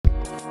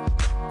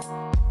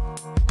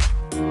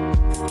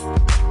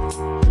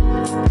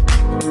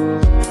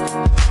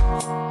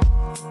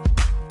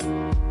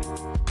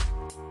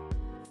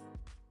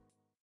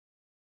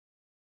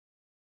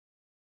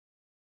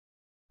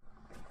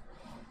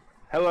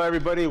Hello,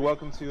 everybody.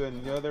 Welcome to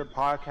another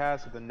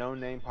podcast of the No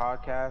Name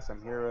Podcast.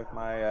 I'm here with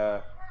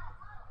my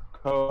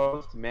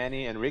co-hosts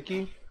Manny and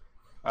Ricky.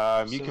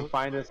 You can So,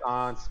 find us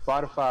on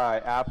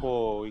Spotify,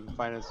 Apple. You can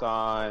find us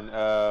on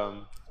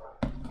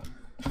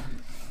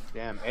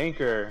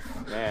Anchor.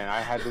 Man,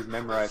 I had this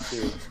memorized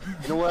too.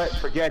 You know what?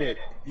 Forget it.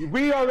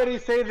 We already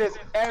say this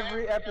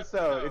every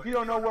episode. If you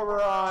don't know what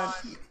we're on,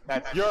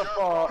 that's your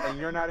fault, and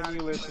you're not a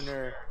new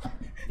listener.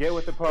 Get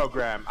with the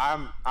program.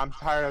 I'm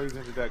tired of these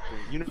introductions.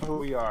 You know who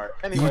we are.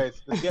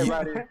 Anyways, let's get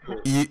right into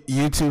it.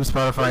 YouTube,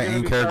 Spotify, We're gonna be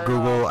Anchor, starting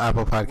Google, off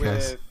Apple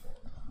Podcasts.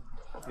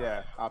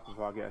 Apple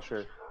Podcast,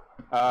 sure.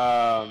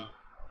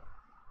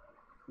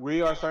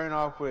 We are starting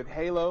off with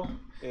Halo.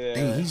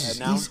 Dang, he's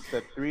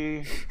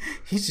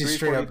just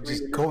straight up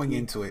just going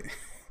into it.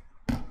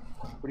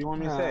 What do you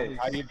want me to say?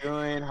 How you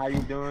doing? How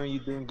you doing?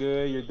 You doing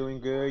good? You're doing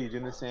good. You're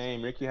doing the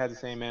same. Ricky has the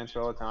same answer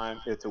all the time.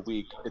 It's a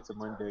week. It's a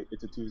Monday.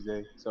 It's a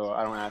Tuesday. So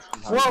I don't ask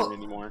him how he's doing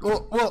anymore.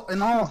 Well,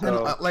 in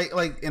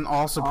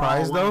all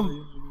surprise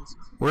though,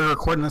 we're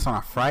recording this on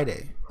a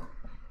Friday.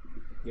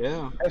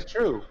 yeah. That's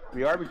true.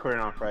 We are recording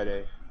on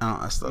Friday. You know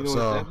what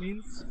that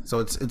means? So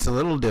it's a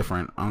little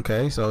different.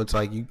 Okay, so it's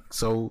like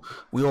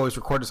we always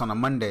record this on a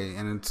Monday,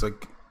 and it's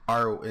like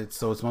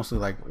it's mostly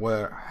like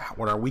what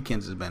our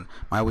weekends has been.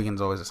 My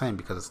weekend's always the same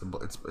because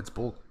it's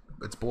bull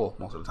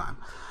most of the time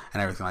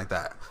and everything like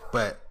that.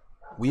 But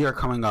we are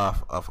coming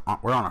off of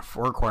we're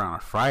recording on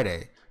a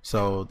Friday,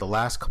 so the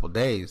last couple of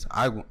days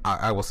I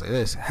will say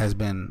this has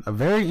been a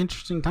very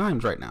interesting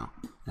times right now,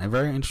 and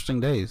very interesting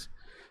days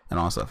and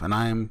all stuff, and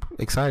I'm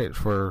excited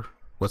for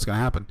what's gonna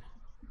happen,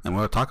 and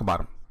we'll talk about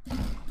them.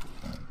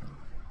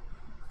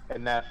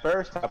 And that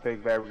first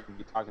topic that we're going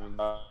to be talking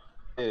about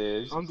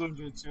is... I'm doing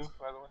good too,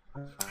 by the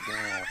way.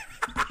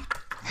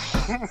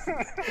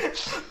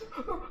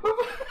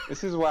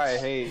 This is why I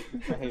hate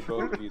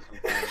both of you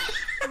sometimes.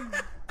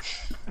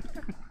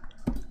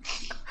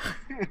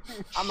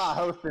 I'm not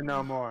hosting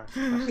no more.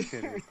 I'm just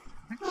kidding.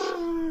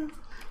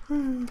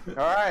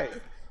 Alright.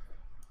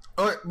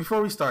 Oh,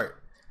 before we start,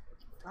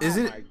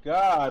 my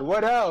God,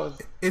 what else?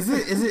 Is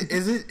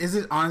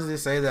it honest to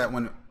say that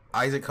when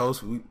Isaac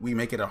hosts, we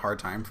make it a hard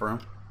time for him?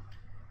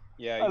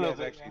 Yeah, you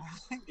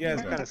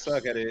guys kind of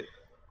suck at it.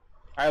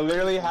 I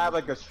literally have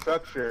like a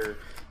structure,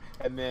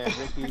 and then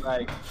Ricky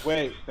like,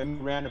 wait, let me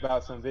rant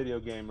about some video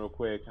game real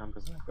quick. I'm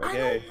just like,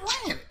 okay.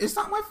 It's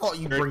not my fault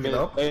you bring it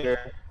up.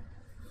 Later,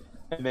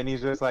 and then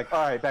he's just like,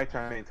 all right, back to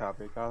our main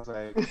topic. I was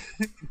like,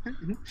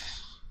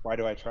 why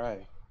do I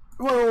try?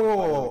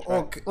 Whoa.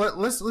 Okay,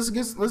 let's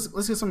get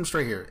something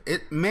straight here.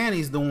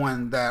 Manny's the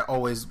one that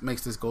always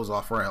makes this goes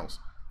off rails.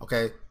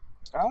 Okay.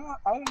 I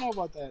don't know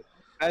about that.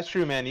 That's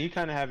true, man. You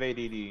kind of have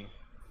ADD.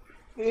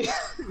 A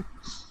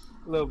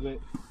little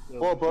bit.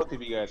 Well, both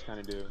of you guys kind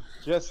of do.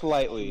 Just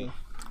slightly.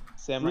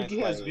 Ricky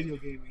has video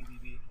game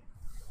ADD.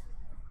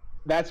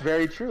 That's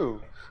very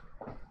true.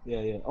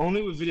 Yeah.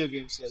 Only with video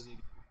games he has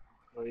ADD.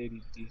 Or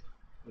ADD.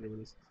 Whatever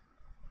it is.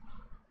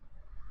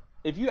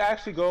 If you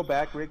actually go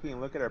back, Ricky,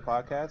 and look at our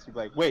podcast, you'd be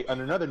like, wait, on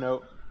another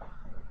note,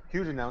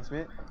 huge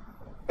announcement.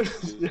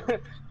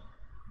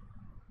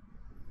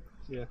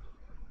 Yeah.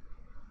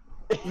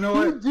 You know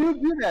what? You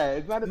do that.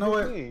 It's not a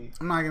big thing.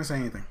 I'm not gonna say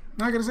anything.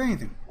 Not gonna say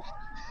anything.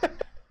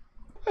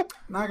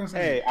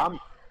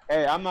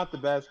 I'm not the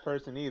best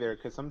person either,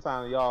 because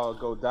sometimes y'all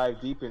go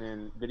dive deep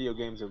in video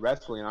games and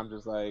wrestling, and I'm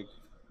just like,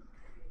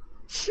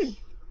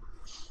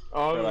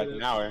 for like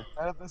an hour.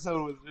 That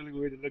episode was really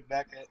weird to look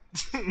back at.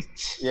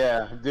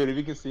 Yeah, dude, if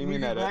you can see me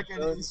in that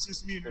episode, it's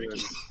just me and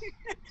Ricky.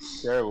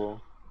 Terrible.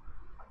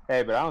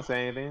 Hey, but I don't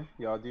say anything.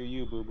 Y'all do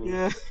you, boo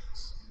boo.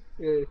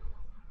 Yeah.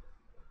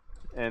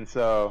 And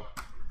so,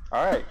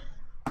 all right,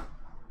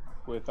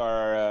 with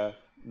our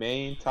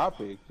main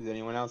topic, does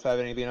anyone else have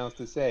anything else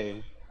to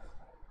say?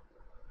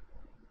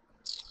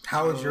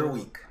 How was your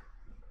week?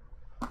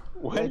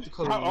 What?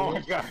 Oh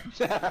my gosh.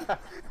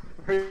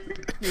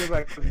 He was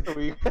like,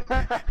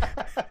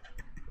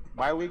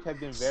 my week has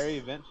been very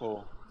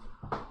eventful,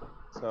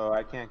 so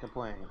I can't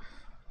complain.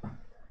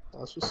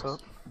 That's what's up.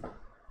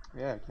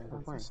 Yeah, I can't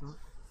complain.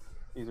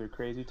 These are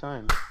crazy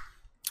times.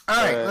 All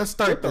right, let's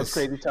start this.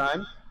 Crazy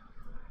times.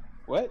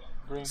 What?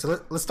 So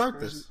let's start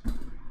this.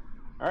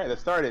 All right,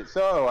 let's start it.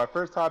 So our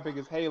first topic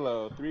is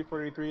Halo.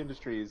 343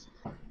 Industries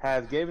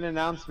has given an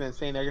announcement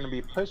saying they're going to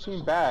be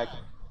pushing back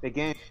the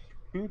game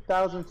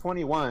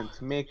 2021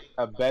 to make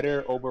a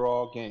better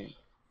overall game.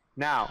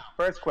 Now,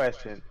 first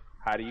question,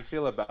 how do you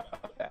feel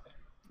about that?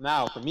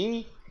 Now, for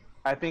me,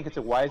 I think it's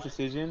a wise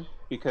decision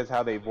because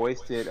how they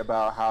voiced it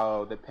about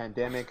how the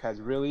pandemic has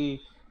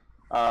really,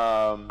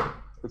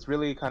 it's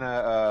really kind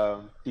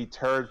of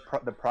deterred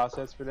the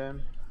process for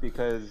them,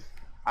 because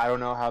I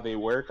don't know how they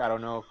work. I don't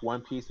know if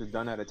one piece is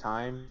done at a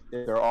time.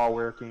 They're all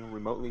working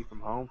remotely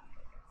from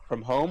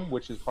home,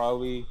 which is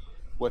probably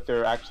what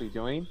they're actually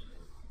doing.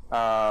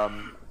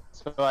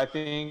 So I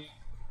think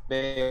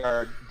they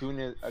are doing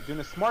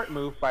a smart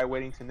move by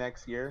waiting to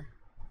next year,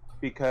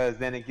 because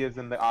then it gives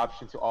them the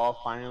option to all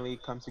finally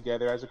come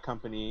together as a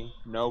company,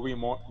 no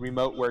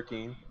remote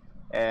working,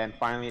 and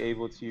finally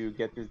able to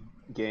get this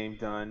game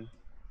done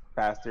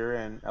faster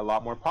and a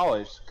lot more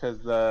polished. Because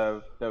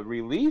the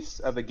release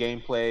of the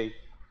gameplay,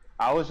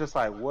 I was just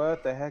like,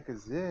 what the heck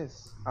is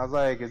this? I was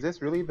like, is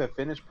this really the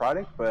finished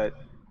product? But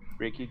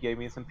Ricky gave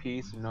me some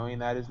peace knowing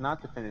that it's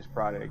not the finished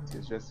product.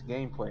 It's just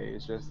gameplay.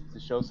 It's just to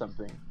show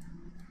something.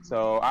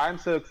 So I'm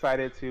so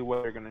excited to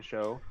what they're gonna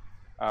show,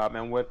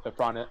 and what the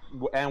front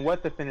and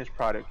what the finished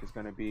product is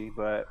gonna be.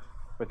 But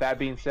with that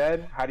being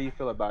said, how do you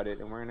feel about it?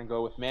 And we're gonna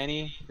go with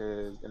Manny,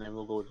 and then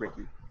we'll go with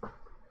Ricky.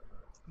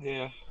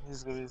 Yeah,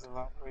 he's gonna be a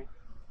lot. Wait,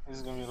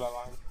 he's gonna be a lot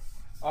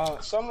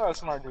longer. So I'm not a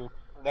smart dude.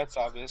 That's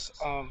obvious.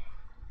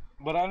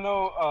 But I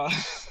know.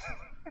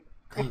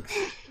 Thanks.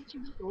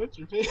 What's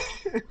your face?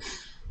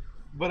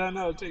 But I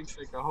know it takes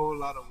like a whole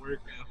lot of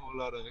work and a whole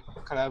lot of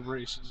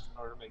collaborations in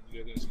order to make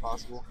video games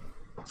possible.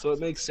 So it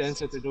makes sense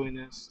that they're doing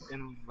this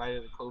in light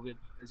of the COVID,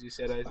 as you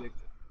said, Isaac,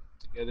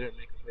 together and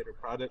make a better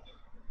product.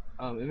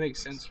 It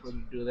makes sense for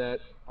them to do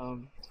that.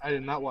 I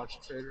did not watch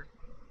the trailer.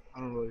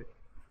 I don't really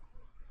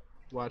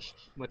watch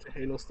much of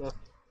Halo stuff.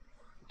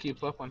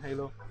 Keep up on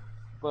Halo,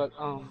 but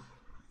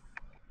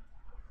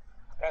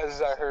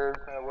as I heard,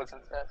 it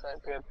wasn't that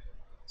good.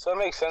 So it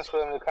makes sense for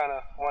them to kind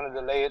of want to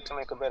delay it to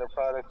make a better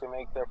product and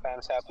make their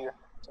fans happier.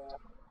 So,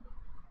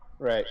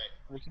 Right,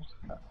 Ricky?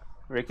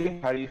 Ricky,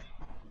 how do you?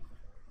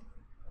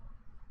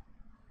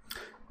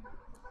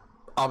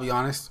 I'll be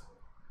honest.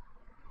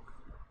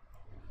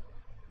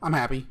 I'm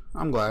happy.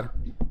 I'm glad.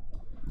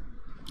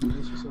 I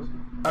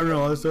don't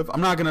know all this stuff.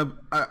 I'm not gonna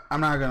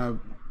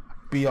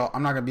be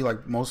like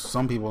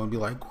some people and be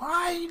like, why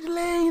are you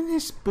delaying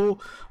this,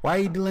 bull? Why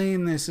are you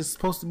delaying this? It's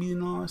supposed to be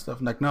and all that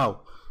stuff. Like,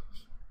 no.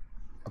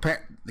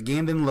 The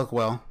game didn't look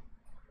well,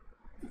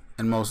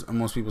 and most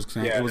people's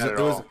saying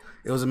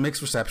it was a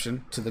mixed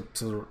reception to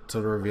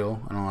the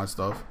reveal and all that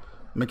stuff.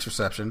 Mixed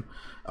reception.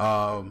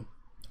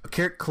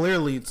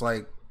 Clearly, it's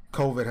like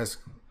COVID has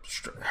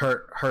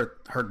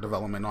hurt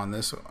development on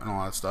this and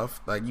all that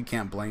stuff. Like, you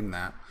can't blame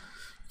that.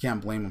 You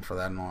can't blame them for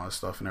that and all that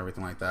stuff and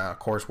everything like that. Of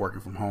course,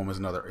 working from home is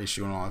another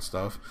issue and all that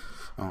stuff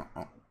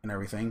and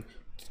everything.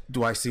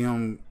 Do I see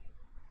them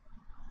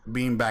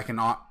being back in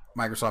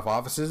Microsoft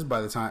offices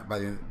by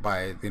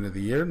the end of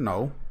the year?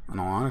 No, in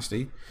all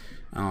honesty,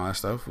 and all that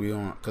stuff. We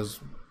don't, because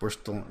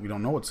we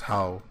don't know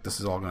how this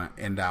is all going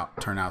to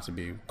turn out to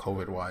be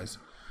COVID wise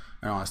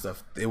and all that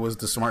stuff. It was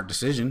the smart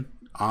decision.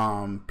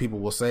 People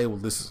will say, will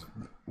this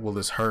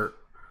hurt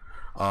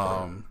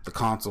the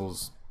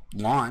console's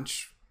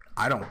launch?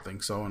 I don't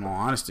think so, in all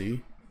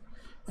honesty,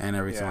 and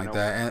everything like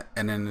that.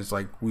 And then it's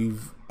like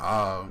we've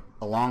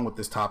along with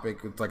this topic,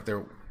 it's like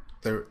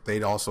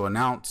they'd also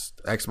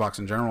announced Xbox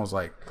in general is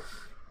like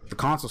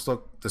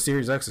the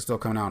Series X is still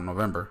coming out in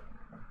November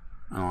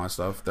and all that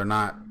stuff.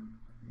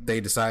 They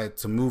decided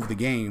to move the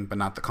game but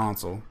not the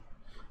console,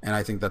 and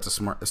I think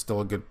that's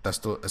still a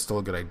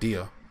good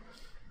idea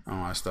and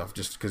all that stuff,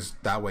 just because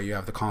that way you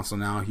have the console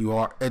now.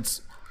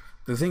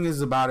 The thing is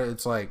about it,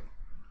 it's like,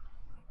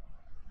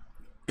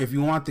 if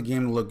you want the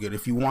game to look good,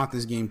 if you want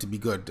this game to be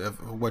good, if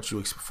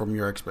you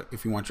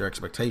want your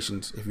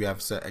expectations, if you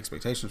have set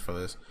expectations for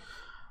this,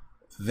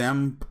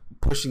 them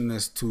pushing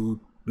this to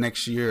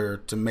next year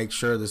to make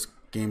sure this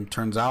game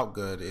turns out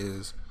good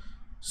is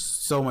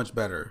so much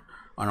better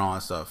on all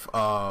that stuff.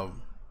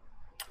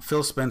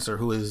 Phil Spencer,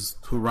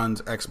 who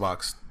runs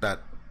Xbox,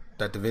 that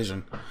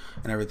division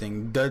and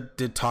everything,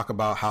 did talk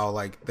about how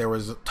like there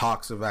was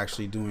talks of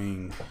actually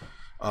doing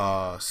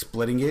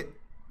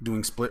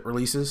doing split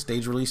releases,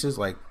 stage releases.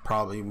 Like we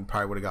probably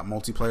would have got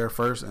multiplayer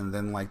first and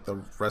then like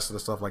the rest of the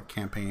stuff like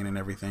campaign and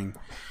everything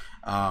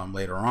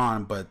later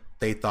on, but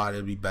they thought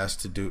it'd be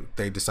best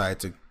they decided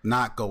to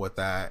not go with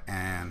that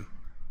and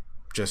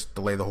just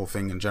delay the whole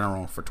thing in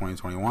general for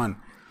 2021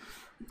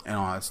 and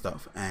all that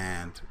stuff.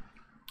 And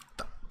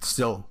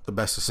still the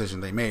best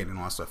decision they made and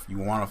all that stuff.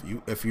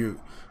 If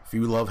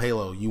you love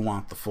Halo, you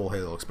want the full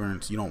Halo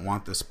experience. You don't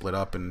want this split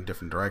up in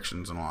different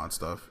directions and all that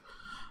stuff.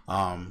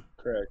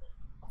 Correct.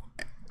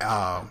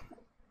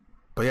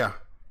 But yeah,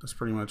 that's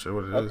pretty much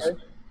what it is.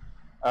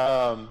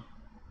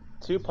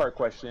 Two-part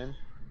question.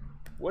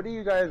 What do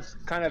you guys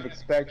kind of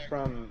expect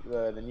from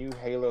the new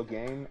Halo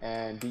game,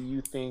 and do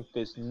you think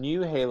this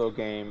new Halo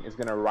game is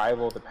going to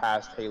rival the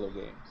past Halo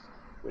games?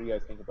 What do you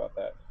guys think about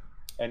that?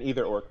 And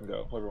either or can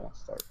go. Whoever wants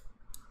to start.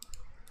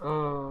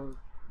 I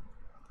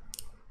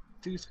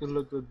think it's gonna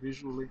look good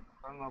visually.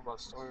 I don't know about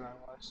storyline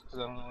wise because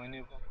I don't know any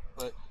of them,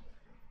 but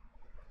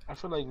I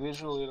feel like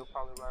visually it'll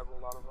probably rival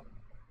a lot of them.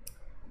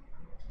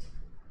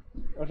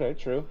 Okay,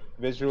 true.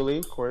 Visually,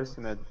 of course,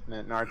 in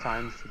our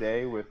times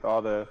today, with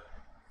the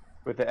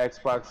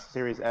Xbox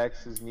Series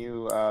X's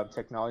new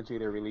technology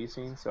they're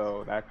releasing,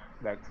 so that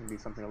can be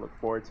something to look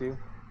forward to.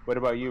 What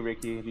about you,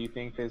 Ricky? Do you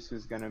think this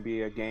is going to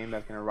be a game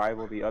that's going to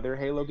rival the other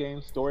Halo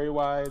games,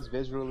 story-wise,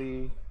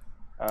 visually,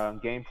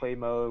 gameplay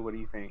mode? What do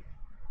you think?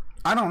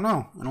 I don't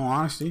know, in all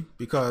honesty,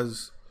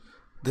 because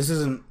this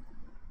isn't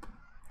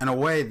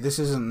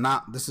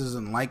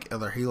like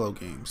other Halo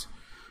games.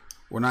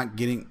 We're not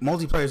getting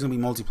multiplayer is gonna be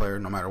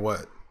multiplayer no matter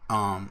what.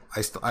 I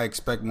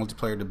expect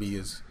multiplayer to be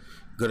as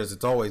good as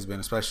it's always been,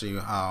 especially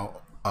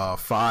how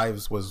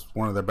Fives was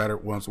one of their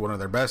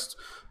best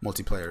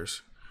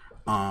multiplayers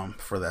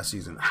for that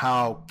season.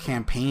 How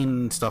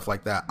campaign stuff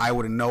like that, I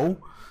wouldn't know.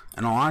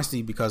 In all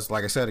honesty, because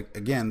like I said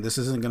again, this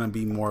isn't gonna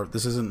be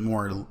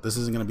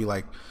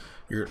like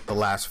the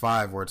last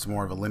five where it's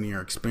more of a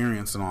linear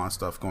experience and all that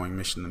stuff going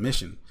mission to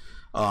mission.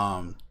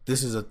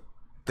 This is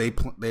they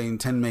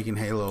intend making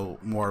Halo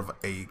more of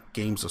a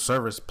games of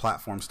service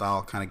platform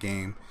style kind of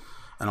game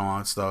and all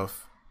that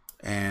stuff.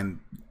 And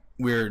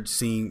we're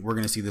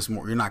gonna see this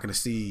more. You're not gonna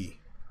see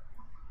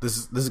this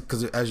is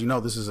because, as you know,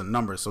 this is a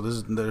number, so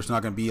there's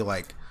not gonna be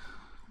like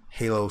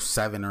Halo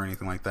 7 or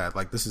anything like that.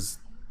 Like this is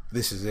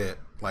it.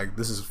 Like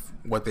this is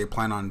what they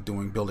plan on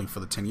building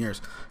for the 10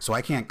 years. So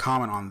I can't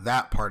comment on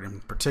that part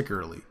in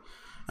particularly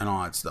and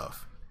all that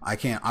stuff. I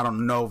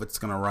don't know if it's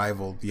gonna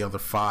rival the other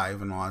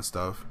 5 and all that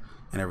stuff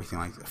and everything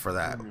like that for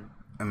that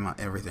and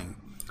everything.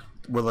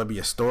 Will there be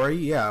a story?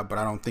 Yeah, but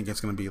I don't think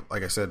it's gonna be,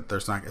 like I said,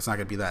 it's not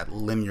gonna be that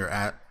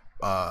linear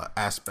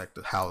aspect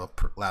of how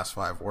the last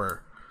 5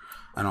 were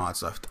and all that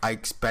stuff. I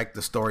expect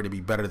the story to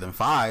be better than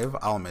 5.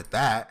 I'll admit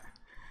that.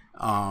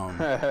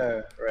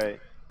 Right.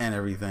 And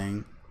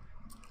everything.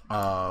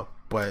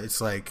 But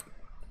it's like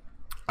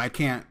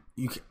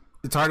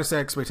it's hard to set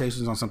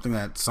expectations on something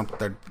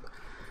that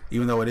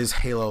even though it is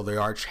Halo, they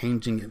are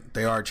changing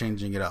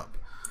it up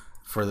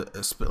for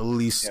at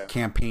least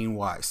campaign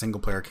wise, single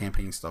player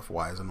campaign stuff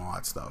wise, and all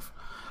that stuff.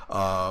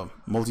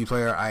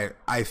 Multiplayer,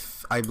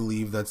 I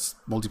believe that's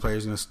multiplayer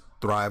is going to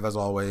thrive as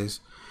always,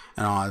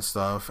 and all that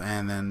stuff.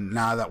 And then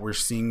now that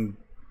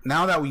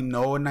we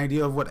know an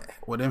idea of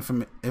what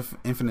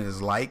Infinite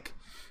is like,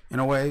 in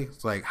a way,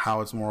 it's like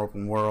how it's more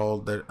open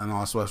world, and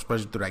also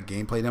especially through that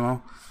gameplay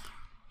demo.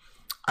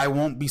 I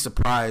won't be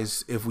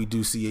surprised if we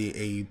do see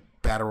a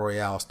battle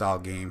royale style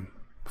game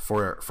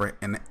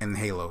in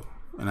Halo,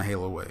 in a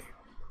Halo way,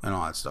 and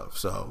all that stuff.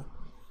 So,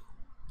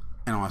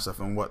 and all that stuff,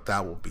 and what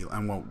that will be,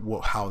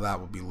 and how that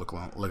will be looking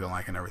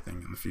like, and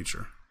everything in the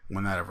future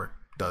when that ever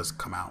does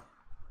come out.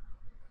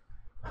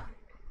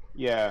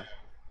 Yeah,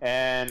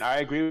 and I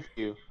agree with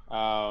you.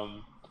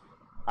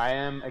 I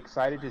am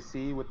excited to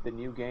see what the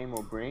new game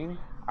will bring.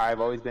 I've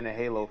always been a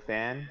Halo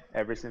fan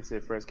ever since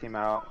it first came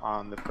out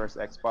on the first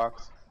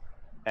Xbox.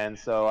 And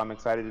so I'm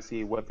excited to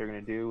see what they're going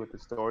to do with the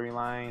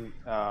storyline,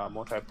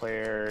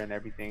 multiplayer, and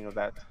everything of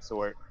that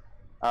sort.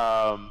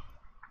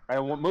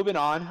 Moving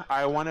on,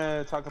 I want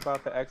to talk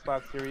about the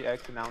Xbox Series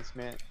X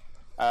announcement.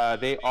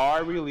 They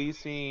are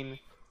releasing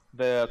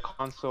the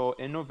console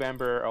in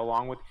November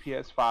along with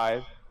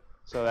PS5.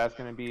 So that's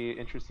going to be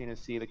interesting to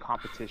see the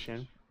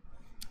competition.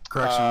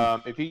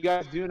 Correction. If you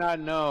guys do not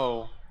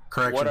know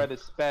what are the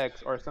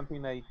specs or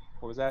something that,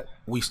 what was that?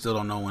 We still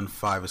don't know when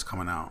 5 is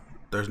coming out.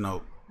 There's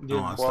no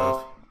Yeah,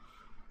 stuff.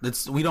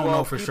 We don't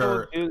know for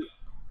sure.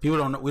 We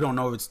don't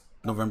know if it's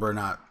November or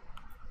not.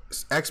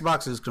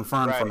 Xbox is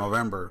confirmed for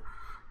November,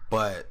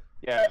 but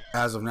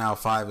as of now,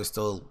 5 is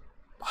still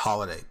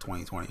holiday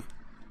 2020.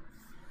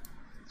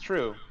 It's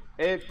true.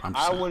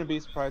 I wouldn't be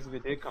surprised if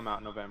it did come out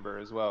in November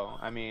as well.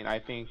 I mean, I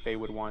think they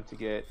would want to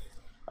get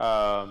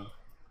the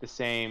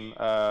same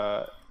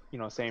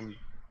same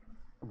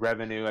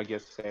revenue, I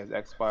guess, to say, as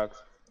Xbox.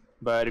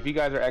 But if you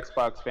guys are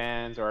Xbox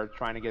fans or are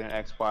trying to get an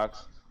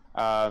Xbox,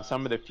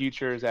 some of the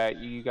features that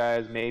you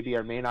guys maybe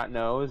or may not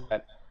know is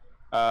that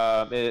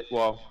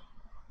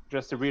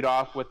just to read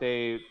off what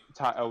they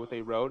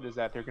wrote, is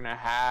that they're going to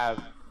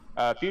have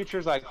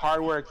features like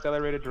hardware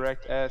accelerated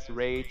DirectX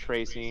ray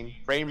tracing,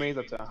 frame rates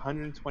up to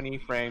 120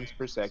 frames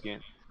per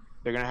second.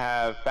 They're going to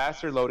have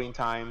faster loading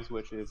times,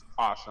 which is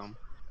awesome,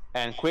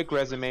 and quick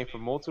resume for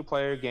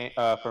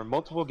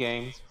multiple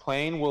games.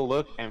 Playing will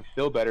look and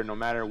feel better no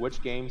matter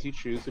which games you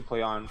choose to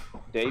play on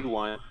day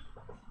one.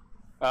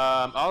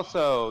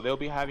 Also, they'll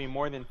be having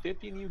more than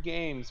 50 new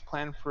games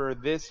planned for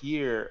this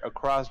year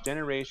across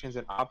generations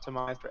and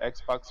optimized for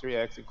Xbox Series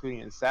X,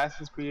 including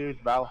Assassin's Creed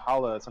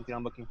Valhalla, something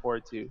I'm looking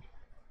forward to,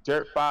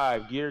 Dirt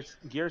 5,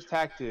 Gears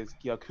Tactics,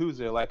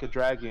 Yakuza Like a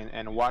Dragon,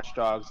 and Watch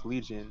Dogs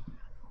Legion.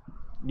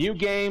 New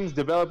games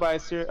developed by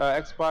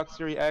Xbox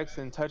Series X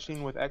and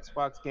touching with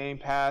Xbox Game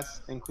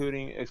Pass,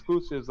 including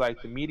exclusives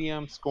like The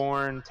Medium,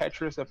 Scorn,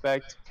 Tetris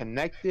Effect,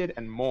 Connected,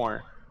 and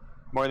more.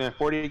 More than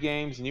 40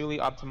 games newly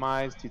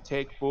optimized to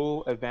take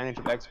full advantage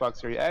of Xbox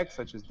Series X,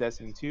 such as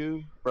Destiny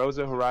 2,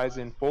 Forza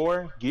Horizon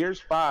 4, Gears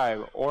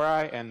 5,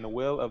 Ori and the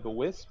Will of the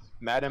Wisp,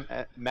 Madden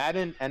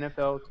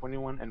NFL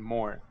 21, and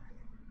more.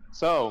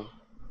 So,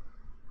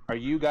 are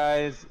you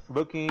guys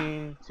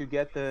looking to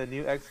get the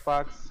new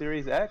Xbox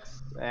Series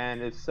X?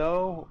 And if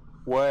so,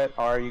 what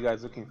are you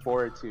guys looking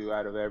forward to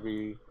out of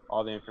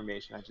all the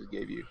information I just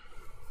gave you?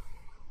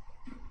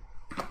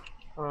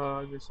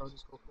 I guess I'll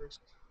just go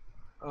first.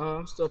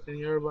 I'm still up in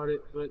the air about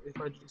it, but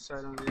if I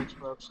decide on the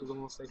Xbox, it'll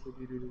most likely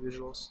be due to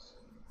visuals.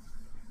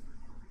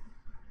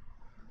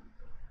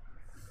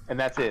 And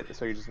that's it.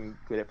 So you're just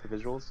good at for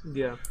visuals?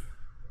 Yeah.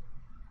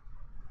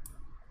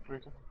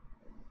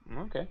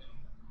 Okay.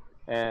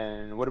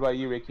 And what about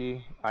you,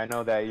 Ricky? I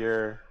know that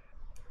you're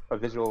a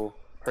visual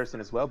person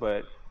as well,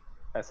 but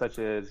such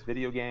as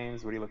video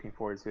games, what are you looking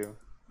forward to?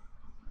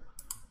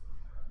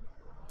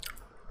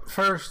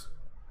 first,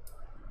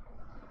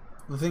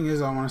 the thing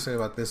is, I want to say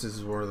about this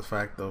is for the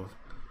fact of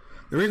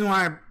the reason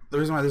why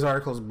this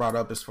article is brought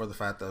up is for the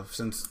fact of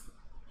since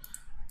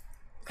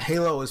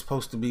Halo is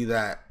supposed to be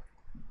the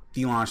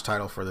launch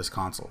title for this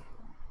console.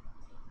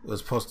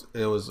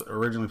 It was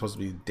originally supposed to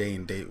be day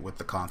and date with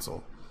the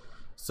console.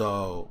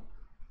 So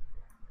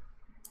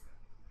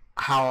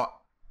how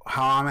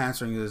I'm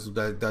answering is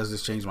that does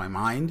this change my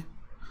mind?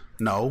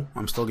 No,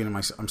 I'm still getting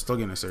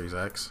a Series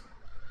X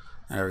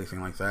and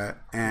everything like that,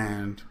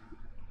 and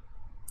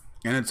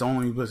it's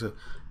only because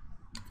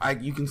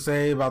you can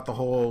say about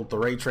the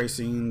ray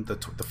tracing,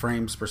 the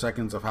frames per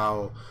seconds of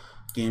how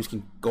games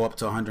can go up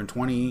to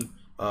 120,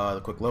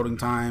 the quick loading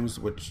times,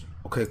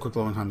 quick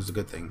loading times is a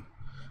good thing.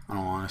 In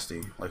all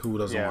honesty, like who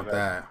doesn't want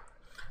that?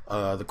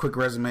 The quick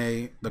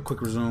resume,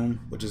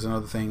 which is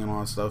another thing and all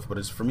that stuff.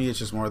 But for me, it's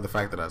just more of the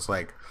fact that it's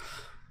like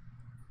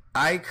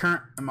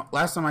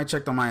last time I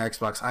checked on my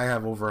Xbox, I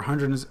have over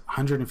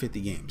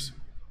 150 games.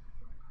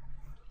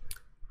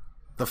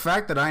 The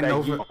fact that I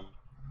know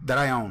that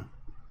I own,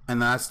 and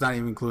that's not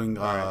even including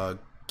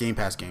Game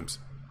Pass games,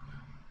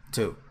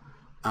 too,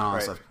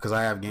 stuff because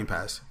I have Game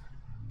Pass.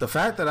 The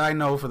fact that I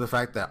know for the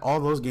fact that all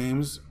those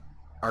games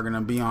are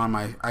gonna be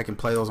I can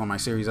play those on my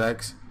Series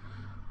X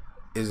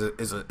is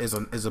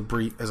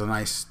a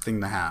nice thing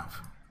to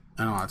have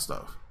and all that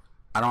stuff.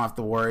 I don't have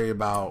to worry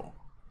about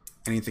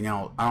anything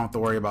else. I don't have to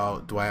worry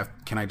about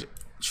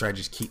should I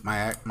just keep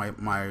my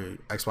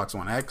Xbox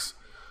One X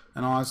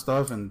and all that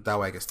stuff, and that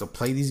way I can still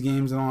play these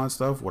games and all that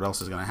stuff. What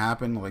else is gonna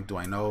happen? Like, do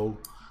I know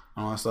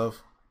and all that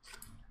stuff?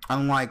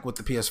 Unlike with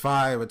the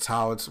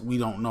PS5, we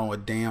don't know a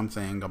damn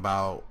thing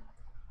about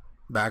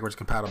backwards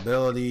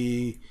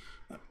compatibility,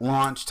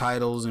 launch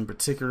titles in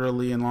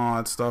particularly and all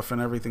that stuff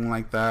and everything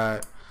like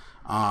that.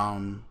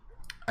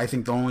 I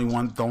think the only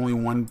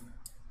one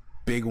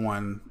big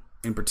one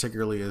in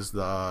particularly is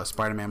the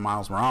Spider-Man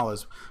Miles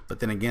Morales,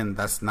 but then again,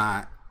 that's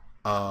not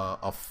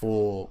a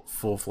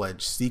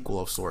full-fledged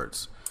sequel of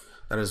sorts.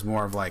 That is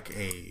more of like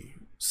a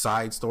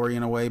side story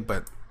in a way,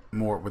 but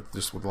more with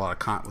a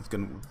lot of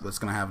that's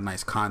gonna have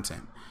nice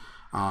content.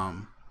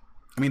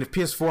 I mean, if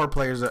PS4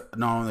 players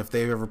know if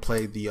they've ever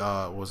played the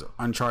was it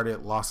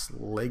Uncharted Lost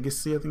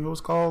Legacy, I think it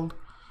was called.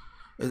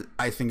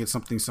 I think it's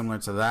something similar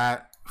to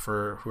that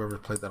for whoever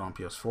played that on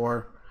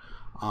PS4.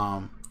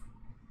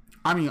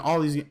 I mean, all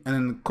these, and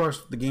then of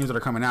course the games that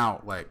are coming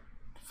out like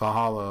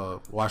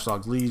Valhalla, Watch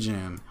Dogs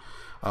Legion,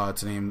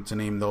 to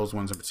name those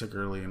ones in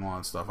particularly and all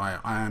that stuff. I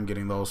am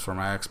getting those for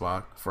my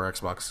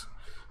Xbox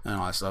and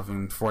all that stuff,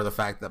 and for the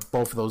fact that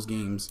both of those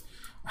games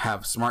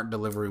have smart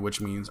delivery, which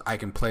means I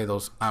can play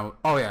those. And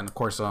of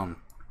course, the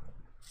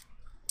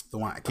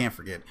one I can't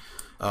forget,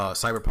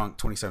 Cyberpunk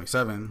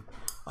 2077.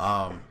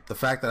 The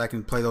fact that I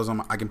can play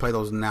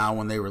those now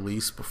when they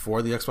release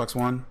before the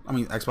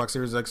Xbox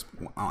Series X.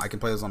 I can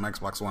play those on my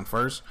Xbox One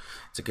first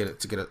to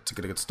get a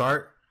good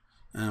start,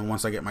 and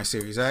once I get my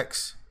Series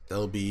X,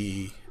 they'll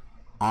be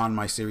on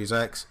my Series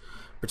X.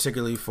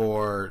 Particularly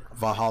for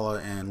Valhalla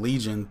and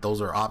Legion,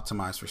 those are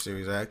optimized for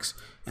Series X,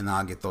 and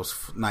I'll get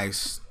those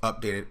nice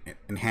updated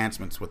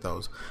enhancements with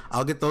those.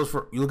 You'll get those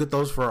for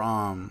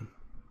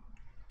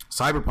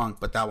Cyberpunk,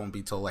 but that won't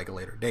be till like a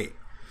later date.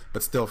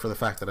 But still, for the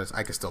fact that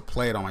I can still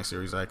play it on my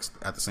Series X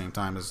at the same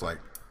time, is like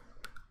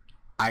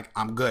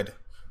I'm good.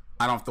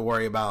 I don't have to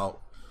worry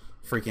about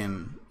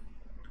freaking.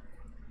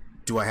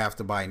 Do I have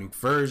to buy a new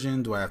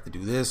version? Do I have to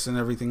do this and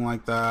everything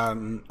like that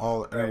and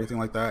everything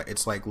like that?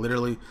 It's like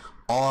literally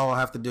all I'll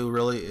have to do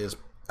really is,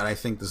 and I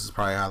think this is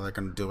probably how they're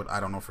going to do it. I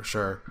don't know for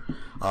sure.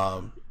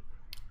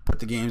 Put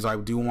the games I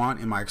do want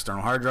in my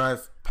external hard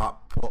drive,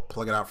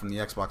 plug it out from the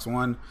Xbox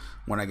One.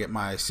 When I get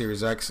my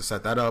Series X to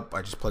set that up,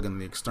 I just plug in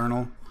the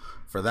external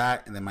for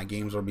that, and then my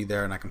games will be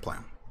there and I can play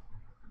them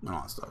and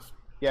all that stuff.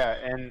 Yeah,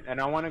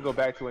 and I want to go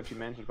back to what you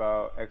mentioned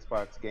about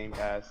Xbox Game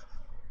Pass.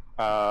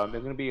 There's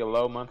going to be a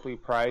low monthly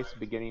price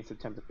beginning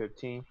September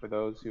 15th for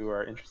those who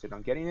are interested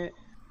in getting it.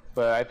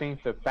 But I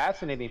think the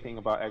fascinating thing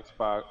about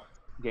Xbox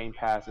Game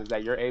Pass is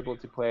that you're able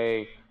to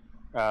play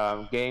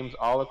games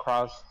all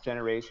across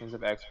generations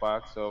of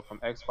Xbox. So from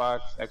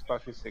Xbox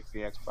 360,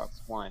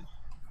 Xbox One.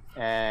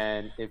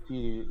 And if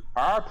you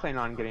are planning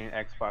on getting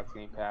an Xbox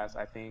Game Pass,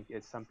 I think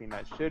it's something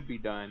that should be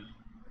done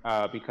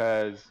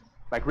because,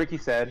 like Ricky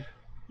said,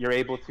 you're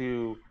able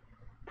to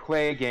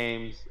play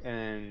games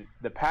in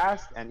the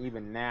past and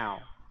even now,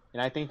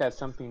 and I think that's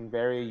something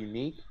very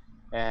unique.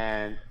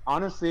 And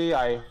honestly,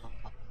 I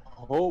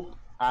hope,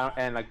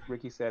 and like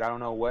Ricky said, I don't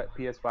know what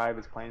PS5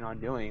 is planning on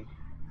doing.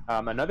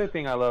 Another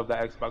thing I love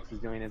that Xbox is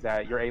doing is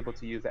that you're able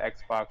to use the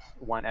Xbox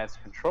One S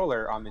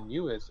controller on the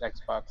newest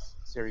Xbox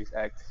Series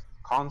X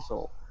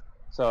console.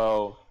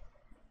 So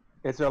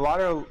it's a lot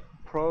of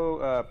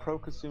pro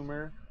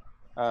consumer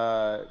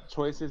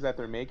choices that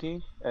they're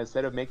making.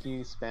 Instead of making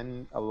you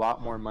spend a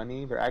lot more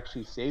money, they're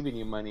actually saving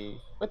you money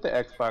with the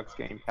Xbox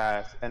Game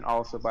Pass, and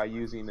also by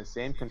using the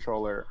same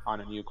controller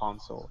on a new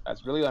console.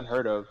 That's really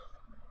unheard of.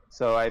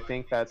 So I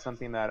think that's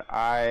something that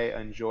I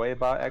enjoy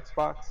about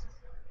Xbox,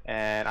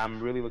 and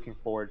I'm really looking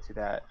forward to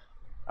that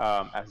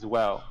as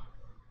well.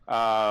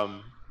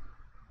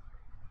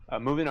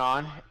 Moving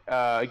on,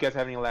 you guys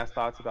have any last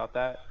thoughts about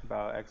that?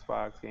 About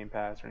Xbox, Game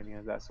Pass, or anything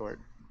of that sort?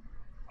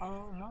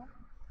 Oh no,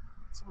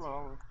 that's about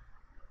all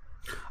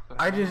that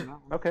I I have just on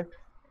that one. Okay.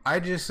 I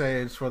just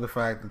say it's for the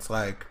fact it's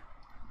like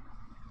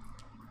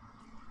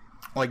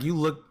you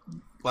look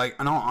like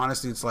in all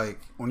honesty, it's like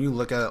when you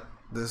look at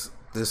this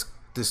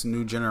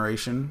new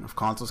generation of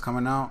consoles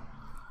coming out,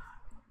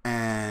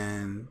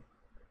 and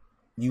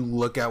you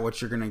look at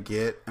what you're gonna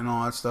get and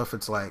all that stuff,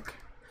 it's like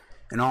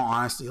in all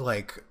honesty,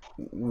 like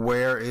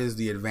where is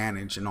the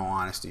advantage in all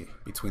honesty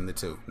between the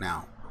two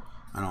now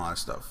and all that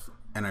stuff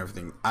and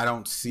everything? I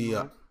don't see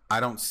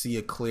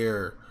a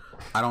clear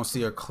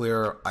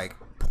like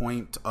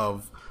point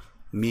of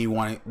me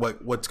wanting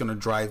what's gonna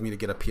drive me to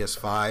get a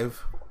PS5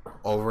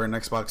 over an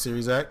Xbox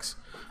Series X.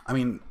 I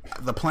mean,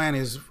 the plan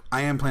is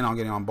I am planning on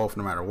getting on both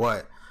no matter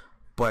what,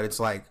 but it's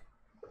like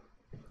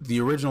the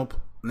original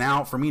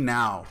now for me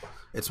now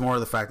it's more of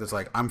the fact that's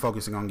like I'm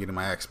focusing on getting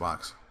my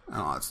Xbox and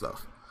all that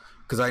stuff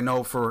because I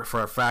know for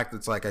a fact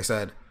it's like I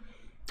said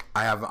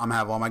I'm gonna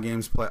have all my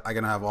games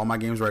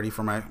ready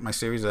for my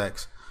Series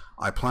X.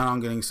 I plan on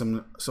getting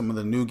some of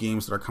the new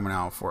games that are coming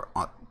out for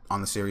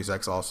on the Series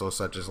X also,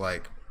 such as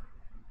like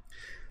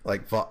I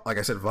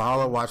said,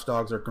 Valhalla, Watch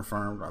Dogs are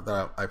confirmed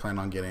that I plan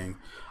on getting.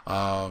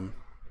 I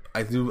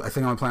am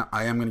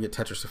gonna get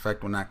Tetris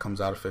Effect when that comes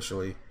out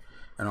officially,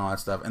 and all that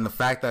stuff. And the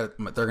fact that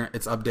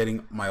it's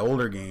updating my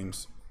older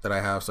games that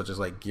I have, such as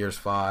like Gears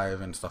 5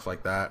 and stuff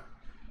like that.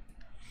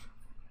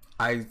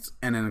 And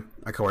then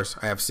of course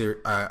I have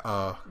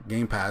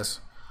Game Pass.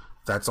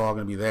 That's all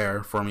gonna be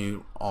there for me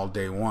all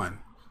day one,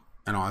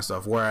 and all that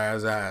stuff.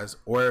 Whereas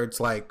where it's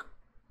like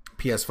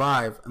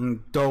PS5,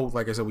 and though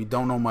like I said, we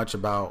don't know much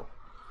about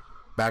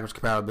backwards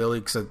compatibility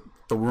because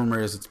the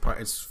rumor is it's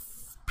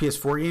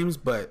PS4 games,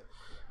 but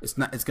it's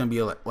not. It's gonna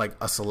be like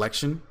a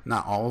selection,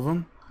 not all of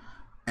them,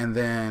 and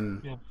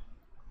then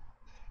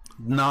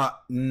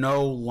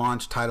no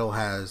launch title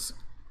has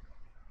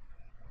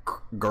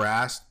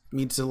grasped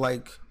me to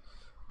like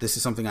this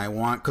is something I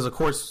want because of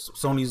course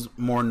Sony's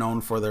more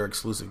known for their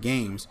exclusive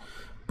games,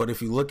 but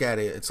if you look at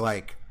it, it's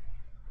like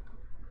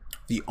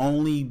the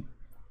only,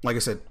 like I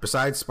said,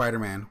 besides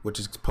Spider-Man, which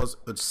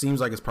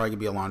seems like it's probably gonna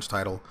be a launch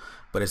title,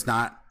 but it's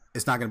not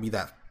gonna be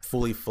that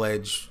fully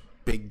fledged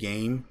big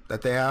game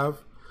that they have.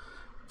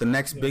 The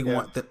next big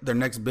one, their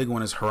next big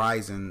one is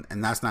Horizon,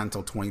 and that's not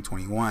until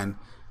 2021,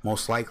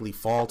 most likely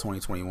fall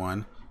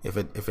 2021 if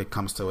it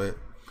comes to it.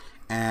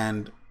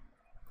 And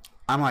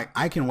I'm like,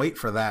 I can wait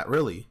for that.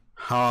 Really,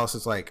 how else?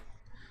 It's like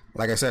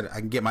I said, I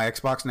can get my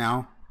Xbox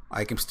now.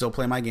 I can still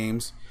play my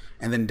games,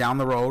 and then down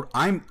the road,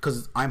 I'm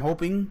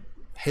hoping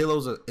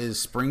Halo's is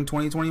spring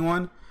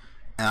 2021,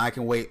 and I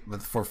can wait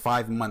for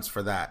 5 months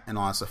for that and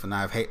all that stuff, and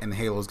and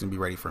Halo's gonna be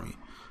ready for me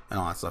and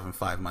all that stuff in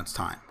 5 months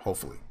time,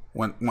 hopefully.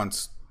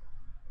 Once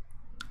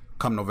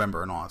come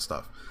November and all that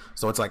stuff.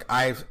 So it's like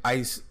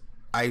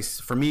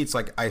for me, it's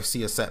like I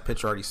see a set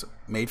picture already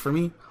made for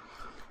me.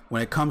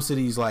 When it comes to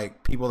these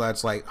like people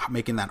that's like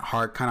making that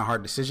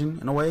hard decision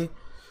in a way,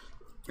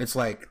 it's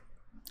like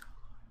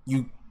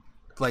you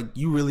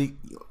really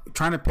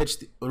trying to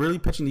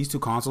pitching these two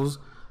consoles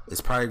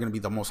is probably going to be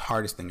the most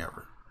hardest thing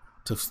ever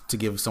to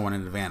give someone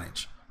an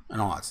advantage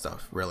and all that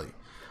stuff. Really,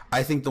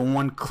 I think the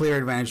one clear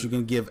advantage you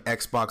can give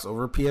Xbox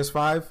over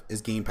PS5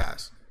 is Game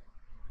Pass.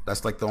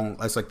 That's like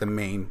the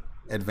main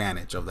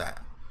advantage of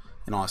that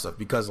and all that stuff,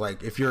 because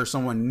like if you're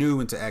someone new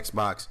into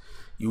Xbox,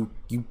 you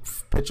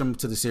pitch them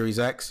to the Series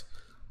X,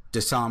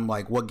 just tell them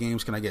like what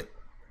games can I get,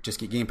 just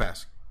get Game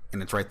Pass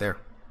and it's right there.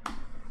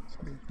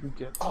 You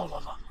get all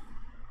of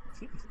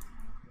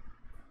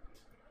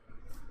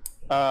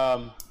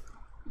them.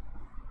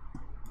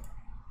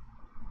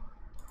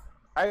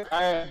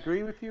 I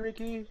agree with you,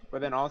 Ricky,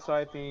 but then also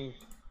I think,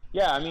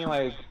 yeah, I mean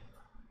like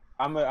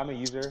I'm a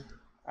user.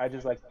 I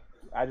just like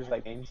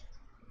games,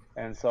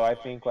 and so I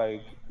think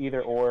like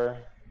either or,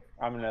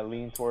 I'm gonna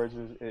lean towards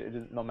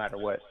it no matter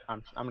what.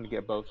 I'm gonna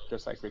get both,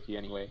 just like Ricky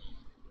anyway.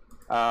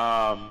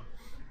 To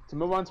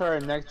move on to our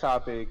next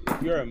topic,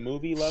 if you're a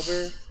movie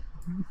lover,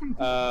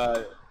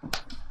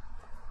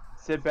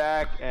 sit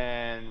back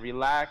and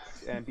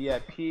relax and be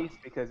at peace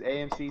because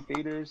AMC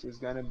theaters is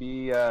gonna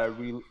be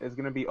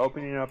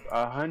opening up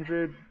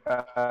 100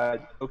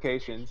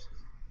 locations,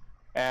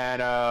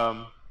 and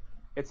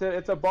it's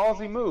a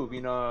ballsy move,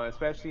 you know,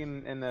 especially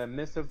in the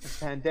midst of the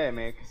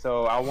pandemic.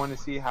 So I want to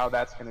see how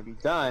that's gonna be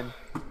done.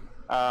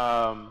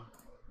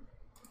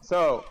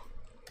 So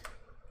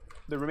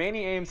the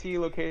remaining AMC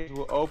locations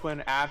will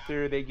open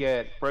after they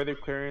get further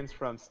clearance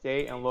from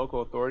state and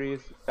local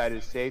authorities that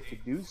is safe to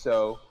do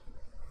so.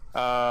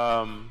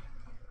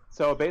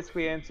 So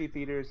basically, AMC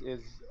theaters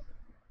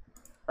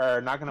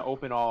are not going to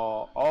open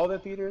all the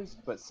theaters,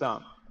 but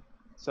some.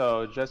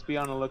 So just be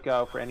on the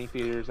lookout for any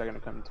theaters that are going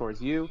to come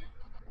towards you.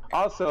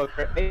 Also, if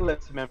you're an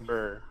A-list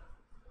member,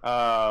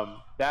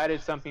 that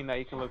is something that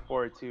you can look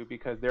forward to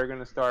because they're going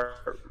to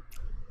start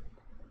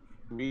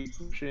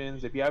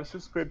resubscriptions. If you have a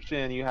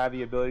subscription, you have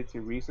the ability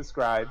to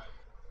resubscribe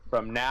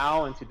from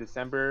now into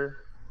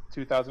December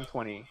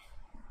 2020.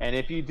 And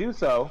if you do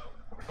so,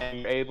 and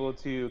you're able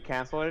to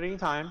cancel at any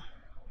time.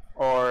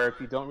 Or if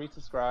you don't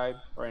resubscribe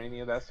or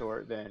anything of that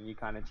sort, then you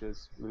kind of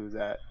just lose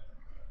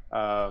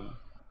um,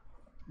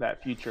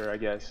 that future, I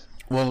guess.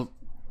 Well,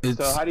 So,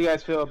 it's how do you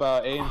guys feel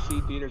about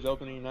AMC theaters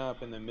opening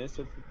up in the midst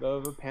of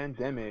a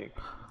pandemic?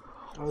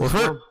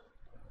 well.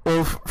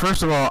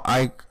 First of all,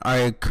 I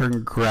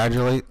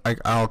congratulate.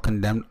 I'll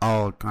condemn.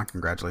 I'll not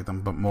congratulate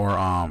them, but more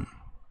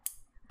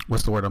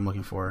what's the word I'm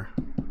looking for?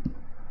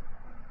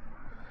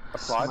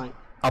 Applaud.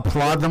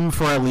 Applaud them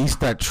for at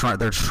least they're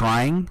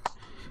trying,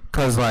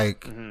 because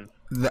like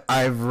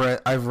I've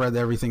read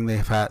everything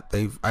they've had.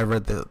 I've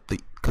read the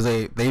because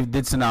they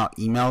did send out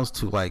emails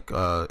to like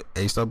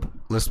A sub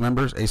list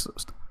members,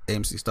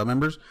 AMC stub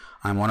members.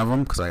 I'm one of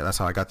them because that's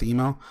how I got the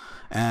email,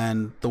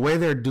 and the way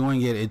they're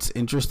doing it, it's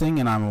interesting,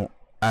 and I'm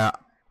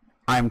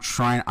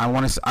trying. I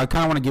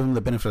kind of want to give them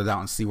the benefit of the doubt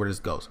and see where this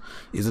goes.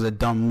 Is it a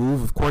dumb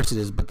move? Of course it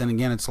is, but then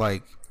again, it's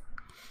like,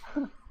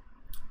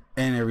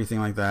 and everything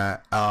like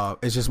that.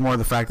 It's just more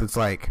the fact that it's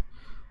like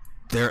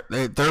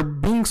they're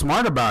being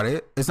smart about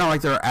it. It's not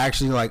like they're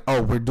actually like,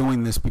 oh, we're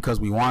doing this because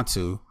we want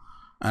to,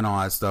 and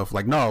all that stuff.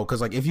 Like, no, because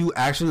like if you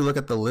actually look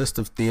at the list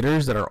of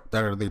theaters that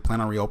are they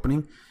plan on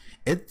reopening,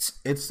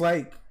 it's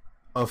like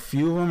a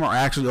few of them are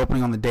actually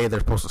opening on the day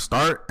they're supposed to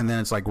start, and then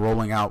it's like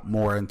rolling out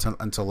more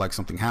until like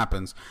something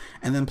happens,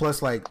 and then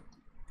plus like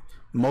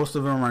most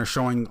of them are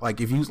showing like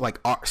if you like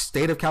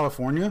state of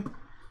California,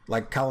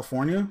 like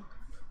California,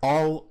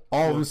 all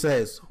of them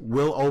says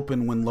will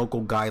open when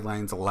local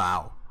guidelines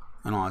allow.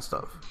 And all that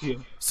stuff. Yeah.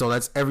 So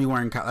that's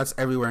everywhere in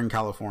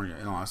California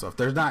and all that stuff.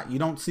 You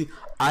don't see.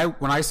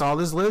 When I saw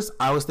this list,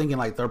 I was thinking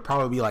like there'll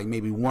probably be like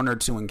maybe one or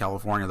two in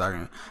California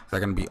that are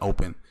gonna be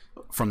open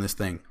from this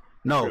thing.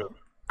 No, true.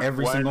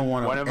 Every single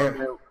one of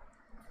them.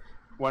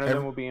 One of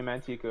them will be in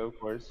Manteca, of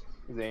course.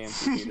 Is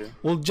AMC theater.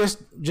 Well, just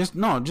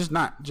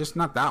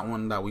not that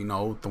one that we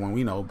know, the one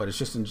we know, but it's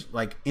just in,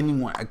 like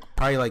anyone,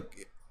 probably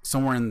like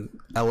somewhere in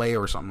LA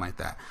or something like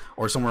that,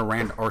 or somewhere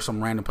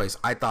some random place.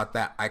 I thought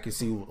that I could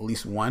see at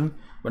least one,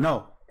 but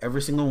no,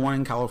 every single one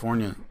in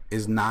California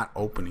is not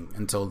opening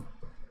until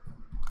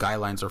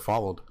guidelines are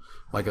followed,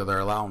 like they're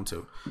allowed them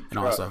to, and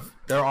all that stuff.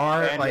 There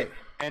are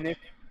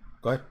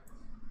go ahead.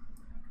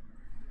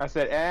 I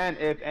said, and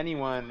if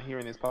anyone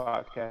hearing this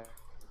podcast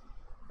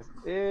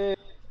is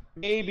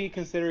maybe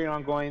considering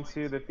on going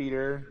to the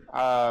theater,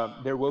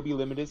 there will be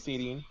limited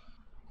seating.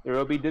 There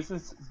will be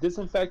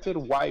disinfected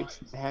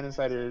wipes, hand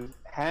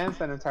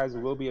sanitizer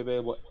will be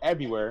available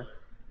everywhere.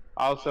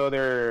 Also,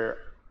 they're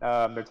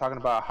talking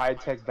about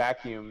high-tech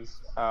vacuums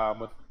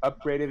with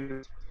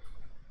upgraded.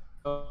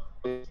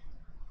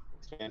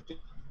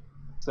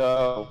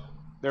 So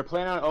they're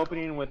planning on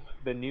opening with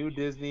the new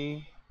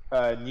Disney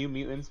New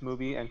Mutants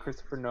movie and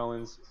Christopher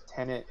Nolan's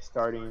Tenet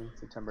starting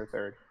September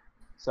 3rd.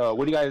 So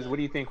what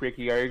do you think,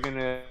 Ricky? Are you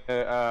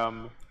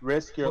gonna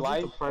risk your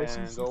life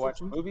and go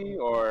watch a movie,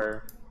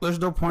 or? There's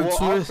no point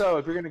to it. Also,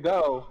 if you're gonna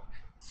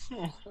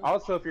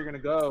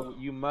go,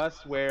 you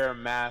must wear a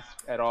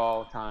mask at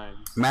all times.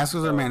 Masks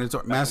are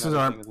mandatory. Masks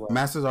are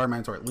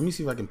mandatory. Let me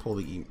see if I can pull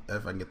if I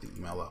can get the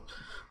email up.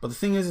 But the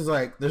thing is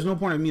like, there's no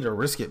point of me to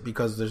risk it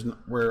because none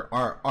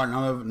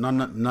of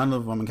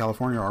them in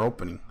California are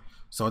opening.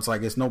 So it's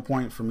like it's no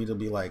point for me to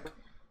be like,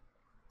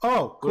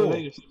 oh, cool.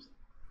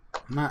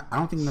 I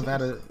don't think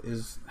Nevada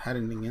had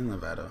anything in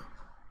Nevada.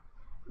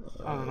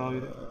 I don't know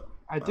either.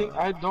 I think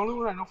the only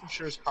one I know for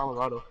sure is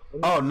Colorado.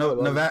 Oh no,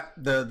 Nevada.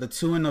 The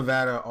two in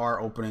Nevada are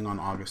opening on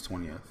August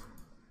 20th.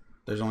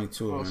 There's only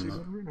two of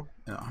them.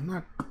 I'm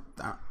not.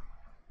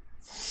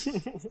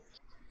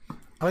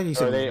 I think you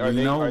said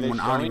when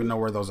I don't even know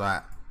where those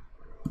at.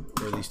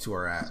 Where these two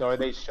are at. So are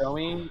they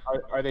showing?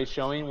 Are they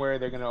showing where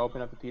they're going to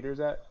open up the theaters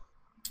at?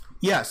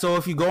 Yeah. So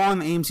if you go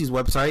on AMC's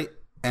website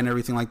and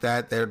everything like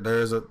that, there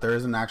is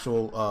an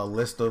actual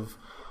list of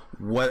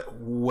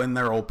when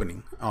they're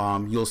opening.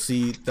 You'll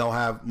see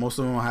most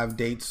of them will have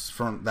dates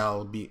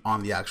that'll be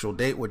on the actual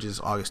date, which is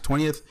August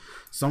 20th.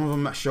 Some of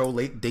them show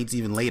late dates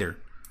even later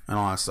and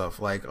all that stuff.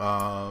 Like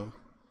some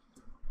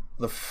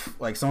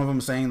of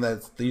them saying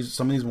that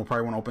some of these will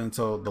probably won't open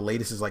until the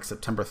latest is like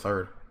September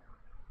 3rd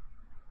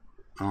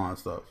and all that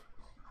stuff.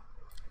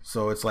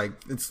 So it's like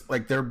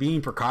they're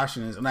being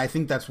precautious, and I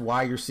think that's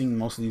why you're seeing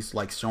most of these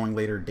like showing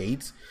later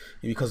dates,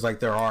 because like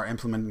there are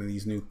implementing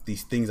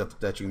these things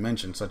that you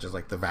mentioned, such as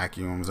like the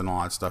vacuums and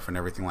all that stuff and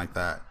everything like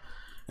that,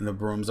 and the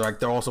brooms.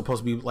 Like they're all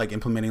supposed to be like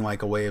implementing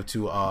like a way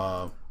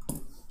to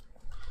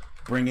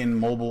bring in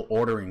mobile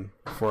ordering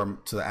to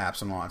the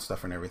apps and all that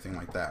stuff and everything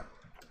like that.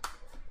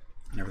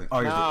 And everything.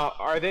 Oh, now,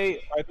 do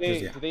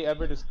they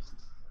ever discuss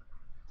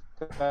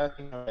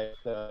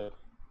the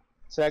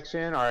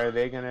section? Are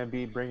they going to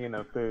be bringing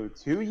the food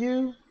to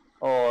you,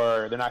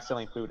 or they're not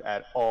selling food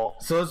at all?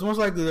 So it's most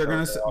likely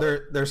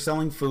they're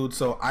selling food.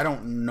 So I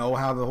don't know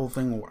how the whole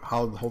thing's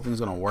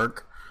going to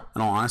work,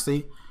 in all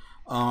honesty.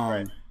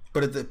 Right.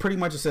 But it pretty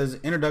much it says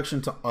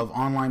introduction of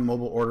online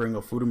mobile ordering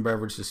of food and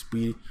beverage to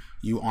speed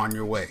you on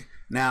your way.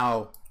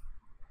 Now,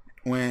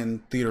 when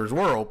theaters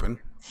were open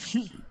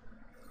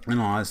and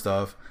all that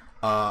stuff,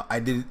 I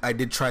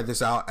did try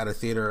this out at a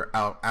theater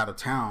out of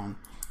town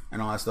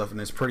and all that stuff, and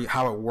it's pretty.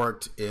 How it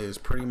worked is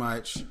pretty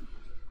much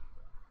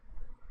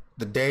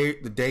the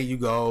day you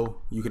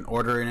go, you can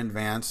order in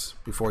advance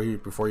before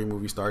your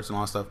movie starts and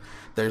all that stuff.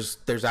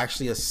 There's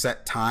actually a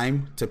set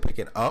time to pick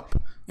it up,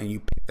 and you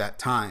pick that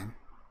time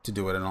to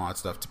do it and all that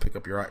stuff, to pick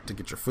up to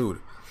get your food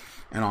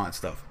and all that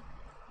stuff.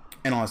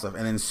 And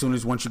then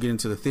once you get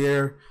into the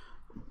theater,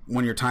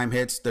 when your time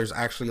hits, there's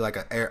actually like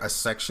a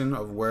section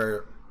of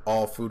where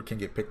all food can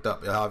get picked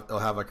up. It'll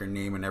have like your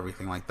name and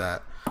everything like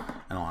that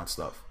and all that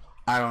stuff.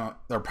 I don't know.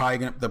 They're probably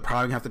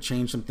gonna have to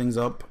change some things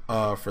up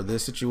for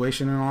this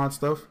situation and all that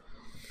stuff.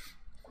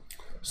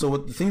 So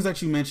what the things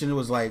that you mentioned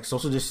was like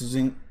social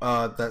distancing.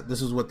 That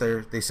this is what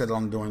they said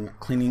on doing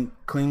cleaning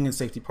and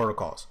safety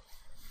protocols,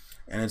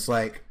 and it's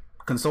like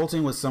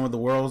consulting with some of the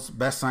world's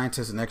best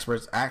scientists and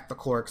experts at the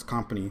Clorox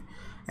company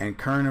and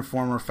current and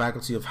former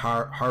faculty of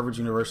Harvard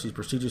University's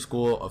Prestigious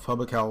School of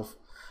Public Health.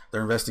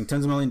 They're investing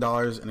tens of millions of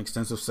dollars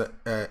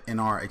in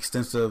our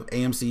extensive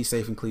AMC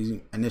Safe and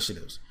Clean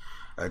initiatives,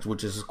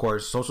 which is, of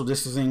course, social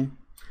distancing,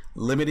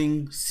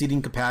 limiting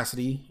seating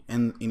capacity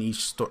in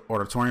each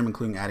auditorium,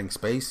 including adding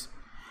space.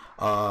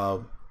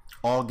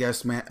 All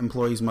guest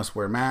employees must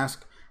wear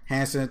masks.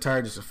 Hand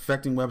sanitizer,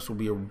 disinfecting wipes will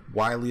be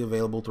widely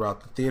available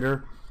throughout the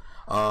theater.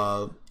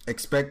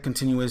 Expect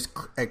continuous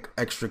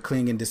extra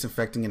cleaning and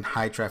disinfecting in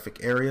high traffic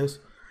areas.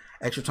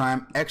 Extra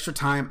time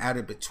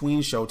added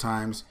between show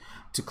times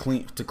to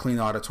clean the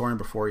auditorium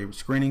before your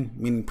screening,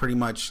 meaning pretty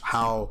much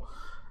how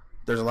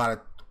there's a lot of,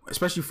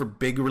 especially for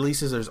big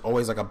releases, there's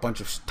always like a bunch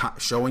of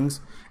showings,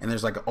 and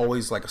there's like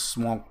always like a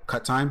small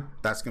cut time.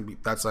 That's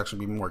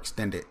actually be more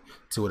extended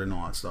to it and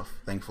all that stuff,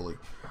 thankfully.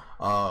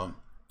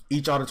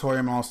 Each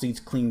auditorium and all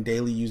seats cleaned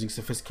daily using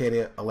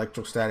sophisticated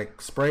electrostatic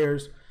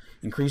sprayers,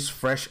 increased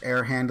fresh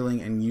air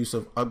handling, and use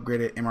of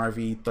upgraded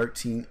MRV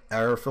 13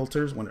 air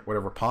filters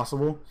whenever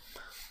possible.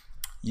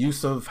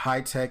 Use of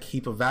high-tech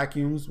HEPA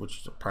vacuums, which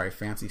is probably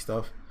fancy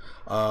stuff.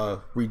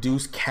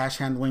 Reduce cash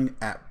handling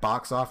at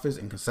box office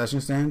and concession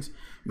stands,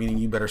 meaning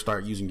you better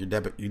start using your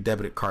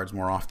debited cards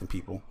more often,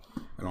 people,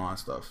 and all that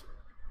stuff.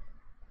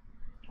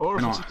 Or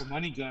if you take a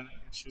money gun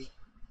and shoot.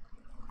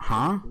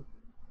 Huh?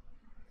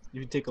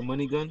 You take a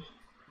money gun,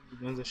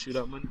 guns that shoot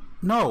out money.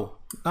 No.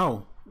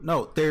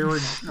 They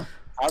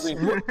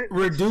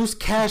reduce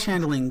cash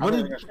handling. Where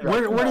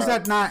does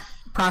that not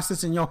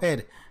process in your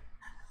head?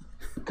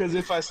 Because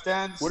if I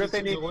stand, what if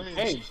they need?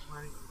 Hey,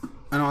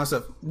 and all that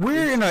stuff.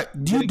 We're in a.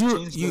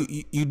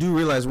 You do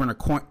realize we're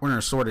in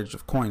a shortage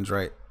of coins,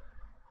 right?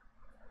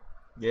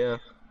 Yeah.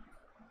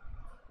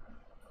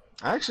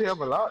 I actually have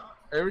a lot.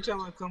 Every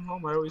time I come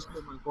home, I always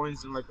put my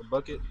coins in like a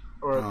bucket,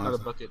 or not a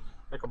bucket,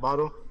 like a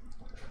bottle.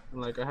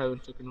 And like I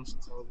haven't taken them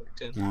since I was like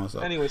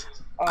 10. Anyways,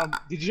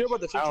 did you hear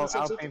about the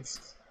 15-cent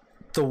tickets?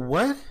 The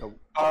what? The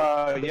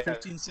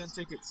 15-cent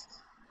tickets.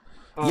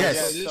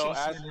 Yes. Yeah, so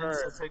as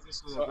per, take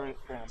this with a grain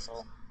of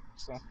salt.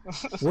 So.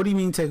 What do you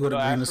mean take with a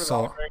grain of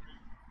salt?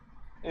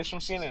 It's from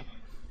CNN.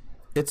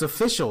 It's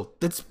official.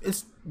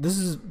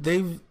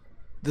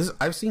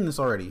 I've seen this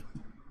already.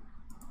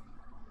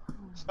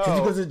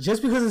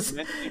 Just because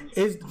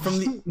it's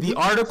from the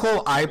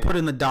article I put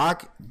in the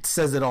doc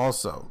says it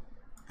also.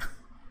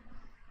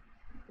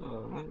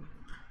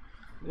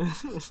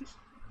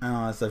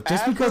 Stuff.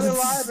 Just because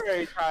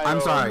it's.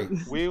 I'm sorry.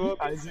 We will.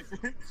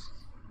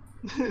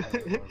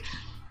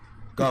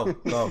 Go.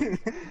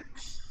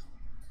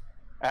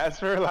 As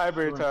for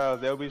library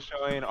titles, they'll be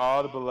showing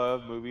all the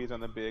beloved movies on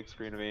the big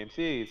screen of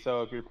AMC.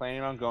 So if you're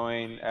planning on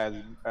going, as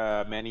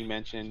Manny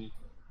mentioned,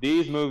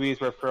 these movies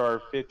were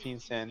for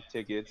 15-cent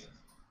tickets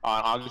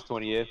on August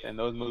 20th, and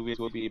those movies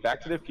will be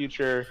Back to the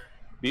Future,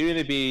 Beauty and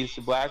the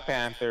Beast, Black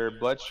Panther,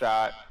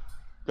 Bloodshot,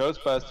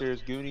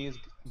 Ghostbusters, Goonies,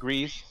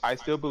 Grease, I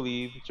Still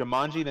Believe,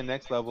 Jumanji: The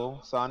Next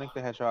Level, Sonic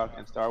the Hedgehog,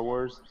 and Star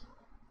Wars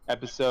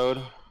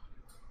Episode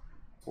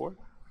 4.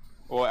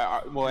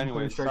 Well,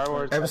 anyway, Star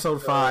Wars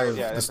Episode 5.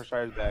 Yeah, Empire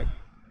Strikes Back.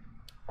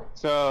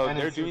 So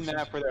they're doing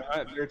that for their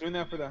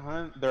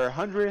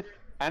 100th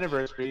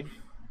anniversary.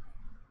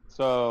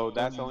 So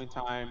that's the only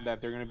time that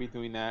they're going to be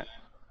doing that.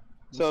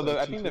 So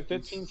I think the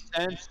 15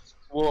 cents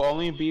will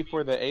only be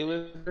for the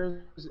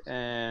A-listers,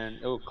 and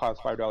it will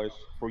cost $5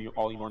 for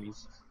all you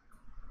normies.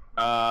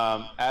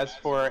 As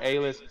for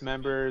A-list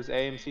members,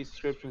 AMC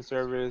subscription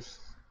service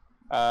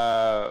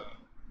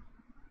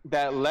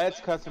that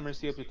lets customers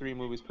see up to 3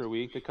 movies per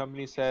week. The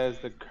company says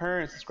the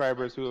current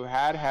subscribers who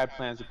had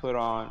plans to put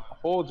on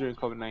hold during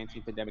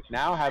COVID-19 pandemic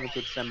now have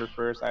until December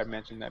 1st. I've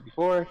mentioned that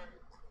before.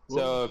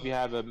 So if you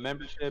have a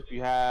membership,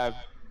 you have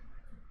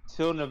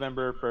till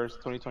November 1st,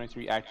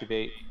 2023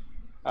 activate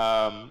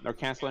or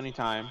cancel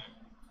anytime.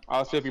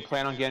 Also, if you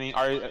plan on getting,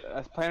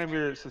 as plan of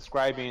your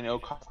subscribing, it'll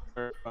cost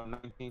from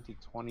 $19 to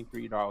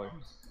 $23.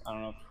 I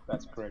don't know if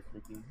that's correct,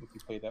 Ricky, if you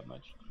pay that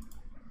much.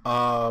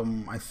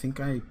 I think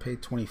I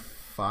paid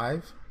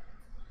 25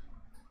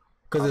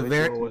 because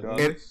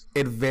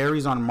it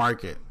varies on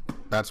market.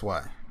 That's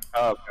why.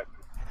 Oh,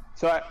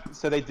 okay.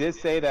 So they did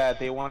say that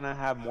they want to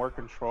have more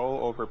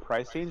control over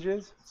price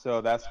changes. So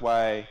that's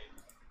why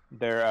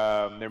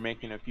they're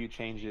making a few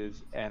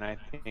changes, and I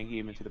think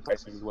even to the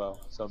prices as well.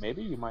 So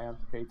maybe you might have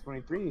to pay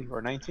 23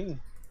 or 19.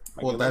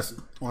 Might Well, get lucky.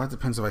 that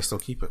depends if I still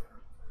keep it.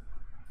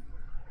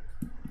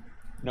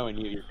 Knowing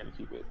you're gonna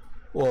keep it.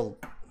 Well,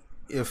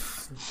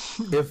 if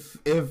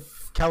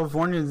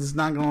California is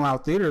not going to allow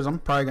theaters, I'm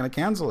probably going to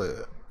cancel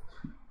it.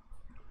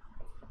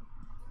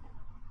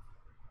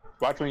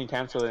 Watch when you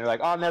cancel it. You're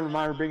like, oh, never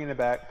mind, we're bringing it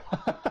back.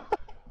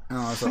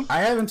 So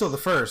I have until the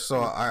 1st,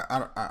 so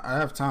I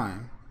have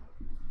time.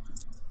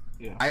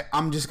 Yeah.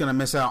 I'm just gonna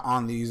miss out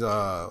on these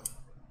little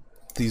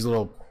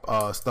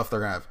stuff they're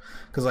gonna have,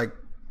 because like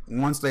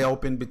once they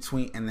open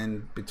between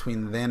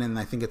then and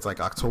I think it's like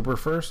October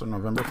 1st or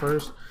November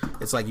 1st,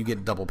 it's like you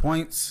get double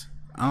points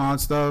and all that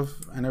stuff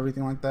and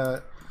everything like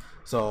that.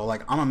 So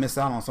like I'm gonna miss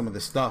out on some of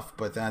this stuff,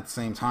 but at the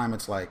same time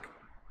it's like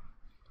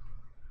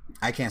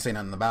I can't say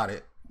nothing about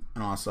it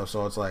and all that stuff.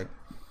 So it's like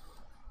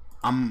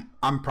I'm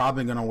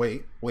probably gonna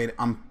wait.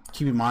 I'm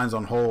keeping mine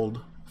on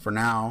hold for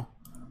now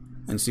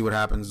and see what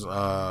happens.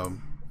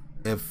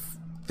 If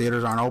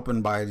theaters aren't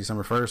open by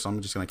December 1st,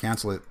 I'm just gonna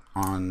cancel it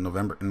in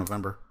November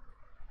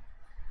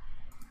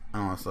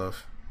and all that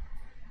stuff,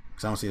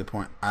 because I don't see the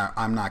point.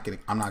 I'm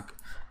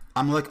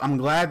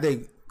glad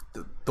they.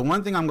 The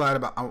one thing I'm glad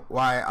about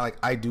why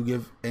I do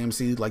give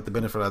AMC like the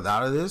benefit of the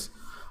doubt of this,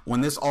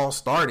 when this all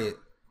started,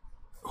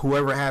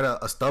 whoever had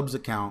a Stubs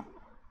account,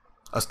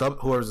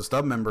 whoever's a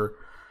Stub member,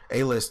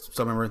 A-list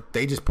sub member,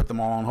 they just put them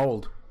all on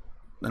hold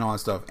and all that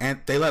stuff, and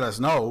they let us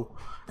know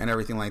and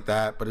everything like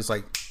that. But it's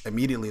like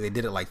immediately they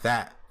did it like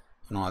that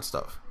and all that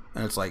stuff,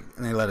 and it's like,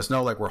 and they let us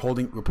know like we're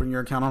putting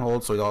your account on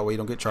hold so that way you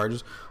don't get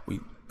charges,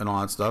 and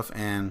all that stuff.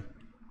 And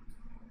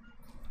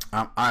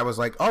I was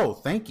like, oh,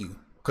 thank you,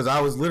 because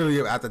I was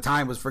literally at the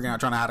time was figuring out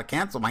trying out how to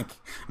cancel my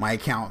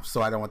account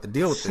so I don't have to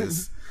deal with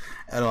this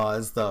and all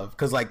that stuff,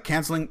 because like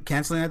canceling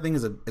that thing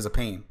is a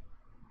pain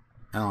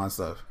and all that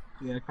stuff.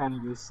 Yeah, kind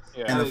of just.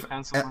 Yeah.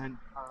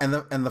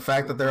 And the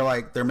fact that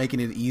they're making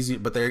it easy,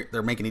 but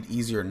they're making it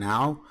easier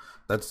now.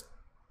 It's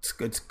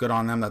good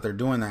on them that they're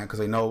doing that, because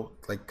they know,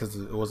 like, because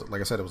it was,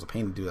 like I said, it was a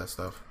pain to do that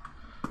stuff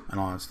and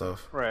all that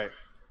stuff. Right.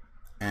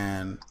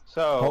 And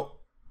so,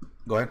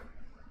 go ahead.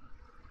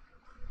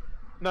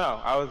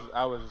 No, I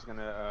was just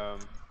gonna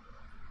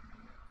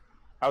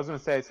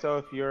say, so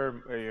if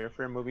you're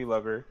a movie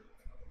lover,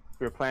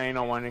 if you're planning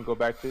on wanting to go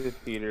back to the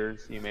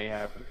theaters, you may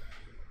have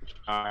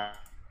out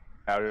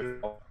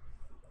it all.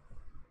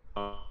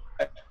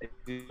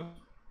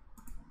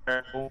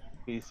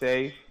 Be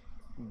safe,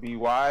 be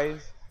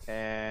wise,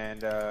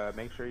 and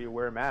make sure you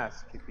wear a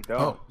mask. If you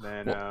don't,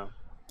 then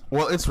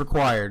well, it's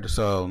required,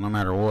 so no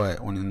matter what,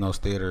 when in those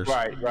theaters,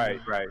 right,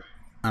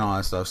 and all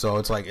that stuff. So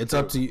it's like it's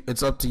up to you.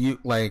 It's up to you.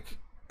 Like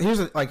here's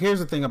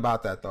the thing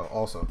about that though.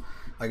 Also,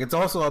 like it's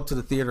also up to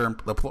the theater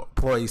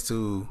employees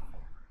to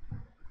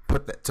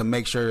put that, to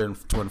make sure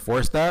and to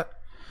enforce that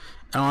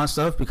and all that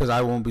stuff. Because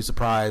I won't be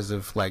surprised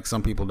if like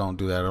some people don't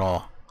do that at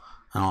all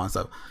and all that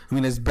stuff. I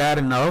mean, it's bad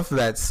enough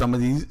that some of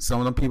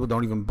the people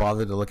don't even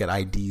bother to look at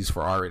IDs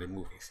for R-rated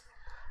movies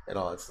and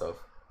all that stuff.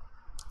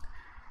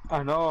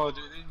 I know,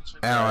 dude.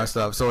 And all that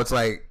stuff. So it's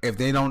like if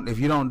they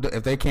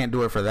can't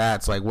do it for that,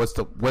 it's like what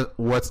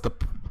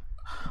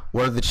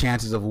are the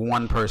chances of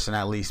one person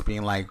at least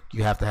being like,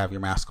 you have to have your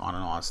mask on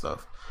and all that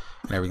stuff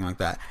and everything like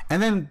that.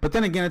 But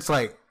then again, it's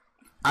like,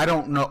 I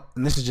don't know,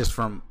 and this is just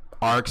from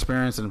our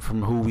experience and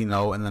from who we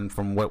know, and then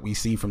from what we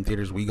see from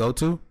theaters we go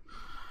to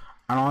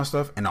and all that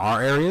stuff in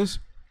our areas.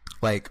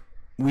 Like,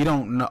 we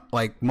don't know,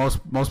 like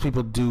most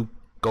people do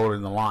go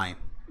in the line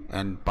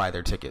and buy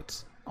their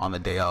tickets on the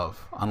day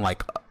of,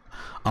 unlike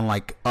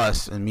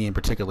us and me in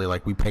particular.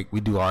 Like we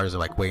do ours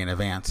like way in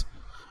advance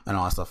and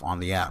all that stuff on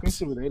the apps,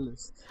 especially with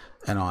A-list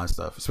and all that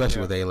stuff,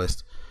 especially with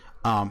A-list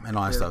and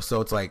all that stuff.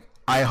 So it's like,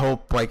 I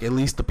hope like at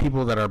least the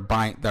people that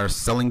are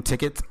selling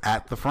tickets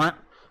at the front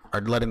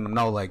are letting them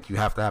know like you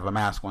have to have a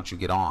mask once you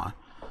get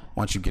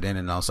in,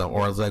 and also,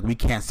 or it's like we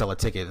can't sell a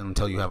ticket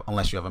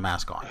unless you have a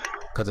mask on,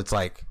 because it's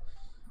like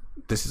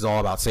this is all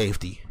about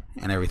safety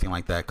and everything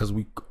like that. Because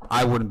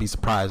I wouldn't be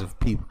surprised if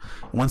people,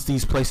 once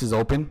these places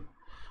open,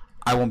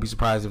 I won't be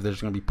surprised if there's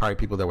going to be probably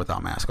people there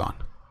without mask on.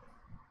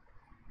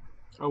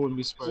 I wouldn't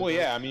be surprised. Well,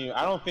 yeah,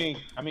 I don't think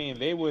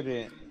they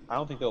wouldn't. I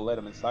don't think they'll let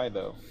them inside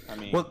though. I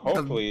mean, well,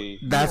 hopefully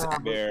that's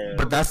gonna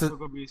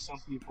be some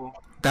people.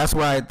 That's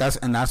why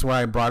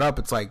I brought up.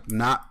 It's like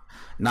not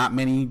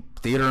many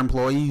theater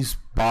employees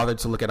bothered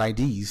to look at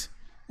IDs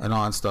and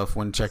all that stuff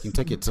when checking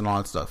tickets and all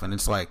that stuff. And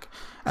it's like,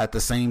 at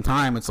the same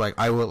time, it's like,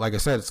 like I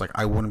said, it's like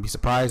I wouldn't be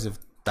surprised if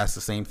that's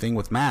the same thing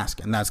with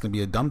mask, and that's gonna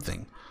be a dumb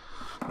thing.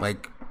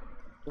 Like,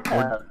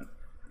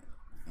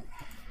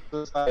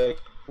 it's like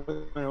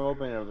when you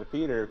open of a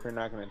theater, if you're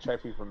not going to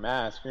check people for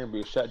masks, you're going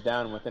to be shut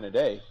down within a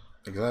day.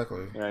 Exactly.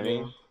 You know what I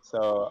mean?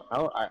 So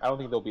I don't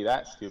think they'll be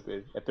that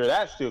stupid. If they're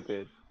that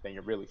stupid, then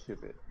you're really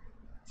stupid.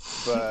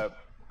 But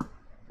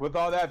with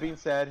all that being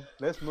said,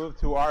 let's move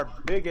to our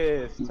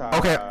biggest topic.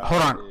 Okay,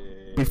 hold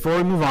on. Before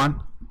we move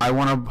on, I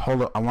want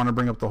to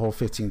bring up the whole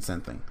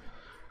 15-cent thing.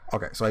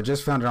 Okay, so I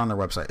just found it on their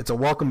website. It's a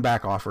welcome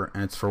back offer,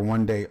 and it's for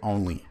one day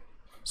only.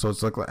 So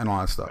it's like and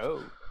all that stuff.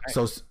 Oh, nice.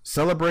 So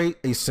celebrate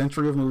a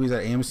century of movies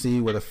at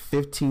AMC with a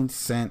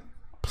 15-cent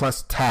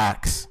plus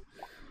tax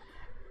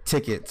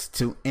tickets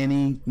to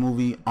any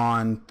movie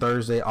on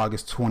Thursday,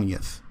 August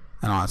 20th,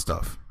 and all that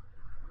stuff.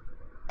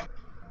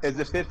 Is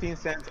the 15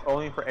 cents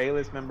only for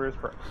A-list members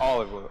for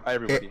all of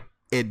everybody?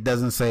 It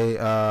doesn't say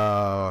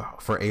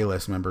for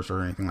A-list members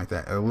or anything like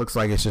that. It looks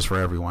like it's just for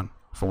everyone,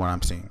 from what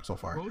I'm seeing so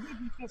far. What would be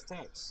plus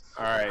tax?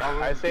 All right,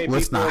 I say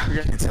Let's people, not if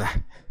you're get into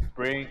that.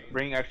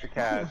 bring extra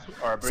cash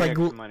or bring like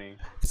extra money.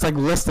 It's like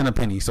less than a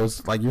penny, so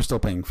it's like you're still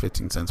paying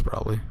 15 cents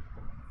probably.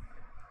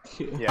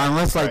 Yeah,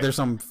 Unless like right. there's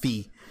some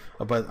fee,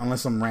 but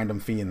unless some random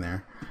fee in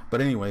there.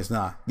 But anyways,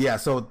 nah. Yeah,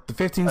 so the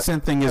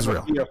 15-cent thing is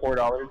real. Fee of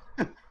 $4.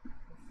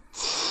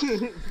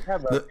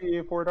 Have a fee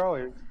of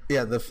 $4.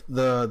 Yeah,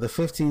 the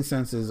 15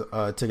 cents is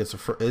tickets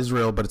for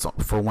Israel, but it's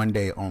for one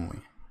day only.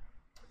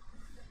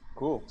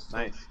 Cool,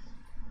 nice.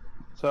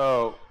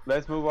 So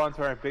let's move on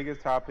to our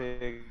biggest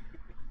topic.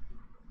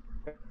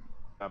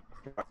 I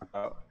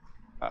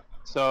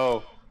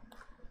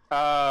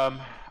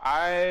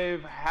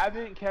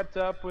haven't kept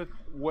up with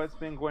what's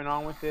been going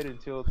on with it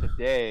until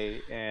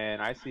today,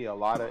 and I see a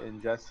lot of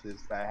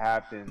injustice that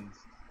happens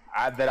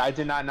that I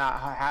did not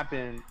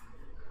happen.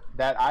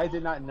 That I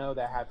did not know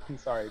that happened.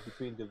 Sorry,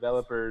 between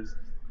developers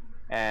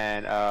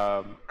and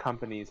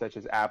companies such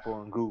as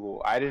Apple and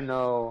Google. I didn't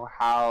know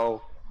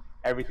how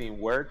everything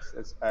works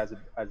as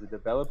a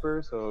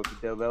developer. So if you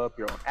develop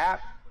your own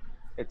app,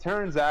 it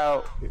turns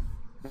out.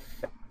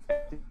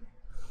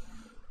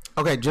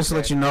 Okay, just to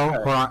let you know,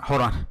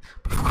 hold on.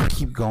 Before I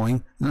keep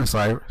going, no,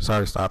 sorry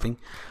stopping.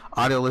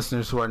 Audio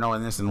listeners who are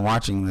knowing this and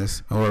watching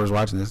this, whoever's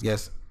watching this,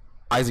 yes,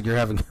 Isaac, you're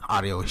having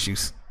audio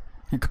issues.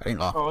 You're cutting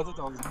off. Oh, I thought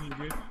that was me,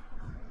 dude.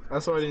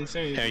 That's why I didn't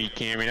say anything.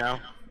 Can you hear me now?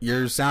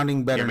 You're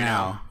sounding better Hear me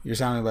now. now? You're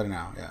sounding better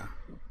now. Yeah.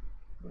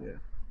 Yeah.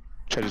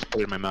 Try to just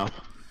put it in my mouth.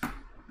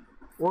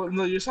 Well,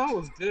 no, your sound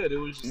was good. It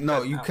was just No,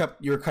 cutting out.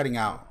 you were cutting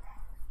out.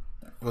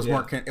 It was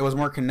Yeah. it was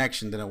more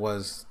connection than it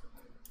was.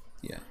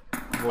 Yeah.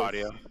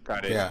 Audio.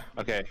 Got it. Yeah.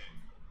 Okay.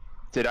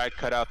 Did I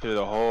cut out through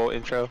the whole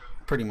intro?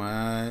 Pretty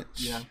much.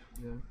 Yeah.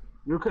 You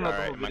were cutting out the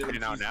Alright, whole am I video.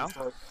 cutting out now?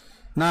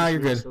 Nah,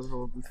 you're good.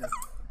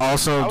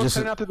 Also, I was just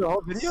cutting out through the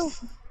whole video.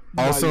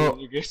 also,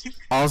 you're good.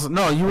 also,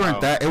 no, you weren't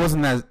Oh. that. It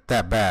wasn't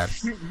that bad.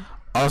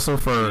 Also,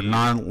 for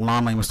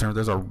non-language terms,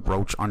 there's a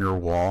roach on your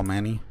wall,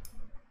 Manny.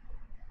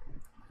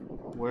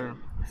 Where?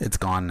 It's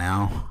gone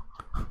now.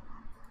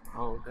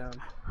 Oh, damn.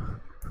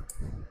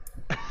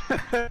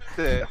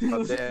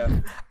 Oh,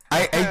 damn.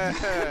 I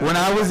when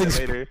I was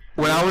Later.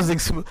 when I was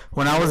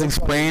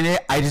explaining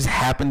it, I just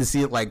happened to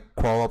see it like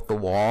crawl up the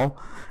wall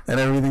and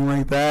everything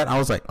like that. I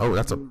was like, oh,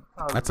 that's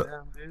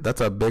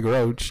a big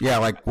roach. Yeah,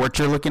 like what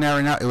you're looking at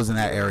right now, it was in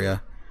that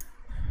area.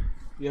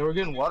 Yeah, we're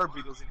getting water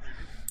beetles in here.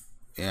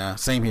 Yeah,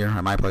 same here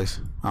at my place.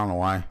 I don't know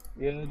why.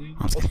 Yeah, dude.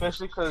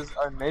 Especially because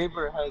our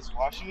neighbor has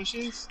washing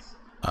machines.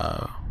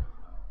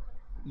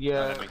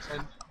 Yeah, that makes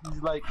and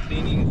he's like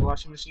cleaning his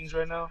washing machines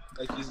right now.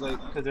 Like he's like,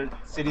 because the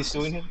city's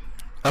suing him.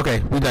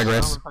 Okay, we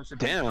digress.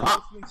 Damn.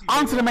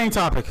 On to the main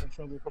topic.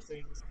 All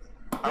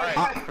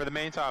right, for the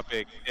main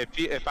topic.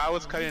 If I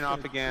was cutting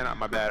off again,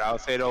 my bad. I'll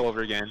say it all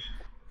over again.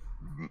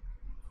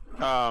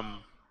 I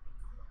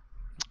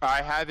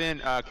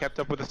haven't kept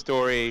up with the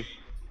story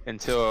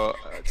until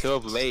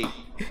of late,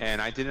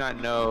 and I did not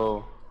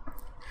know.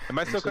 Am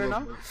I still cutting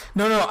off?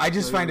 No. I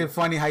just find it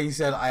funny how you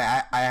said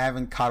I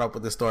haven't caught up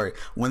with the story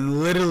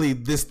when literally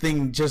this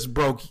thing just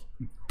broke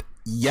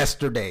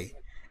yesterday,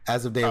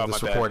 as of day of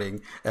this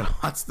recording, and all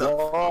that stuff.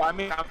 Well, I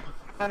mean, I'm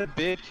not a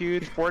big,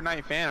 huge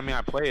Fortnite fan. I mean,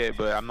 I play it,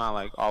 but I'm not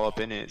like all up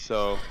in it.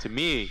 So to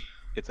me,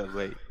 it's a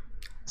late.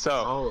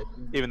 So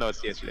even though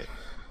it's yesterday.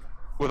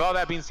 With all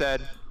that being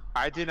said,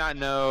 I did not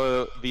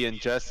know the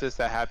injustice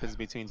that happens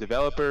between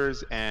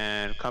developers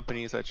and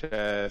companies such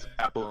as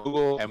Apple and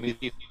Google, and we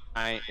see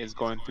Fortnite is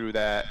going through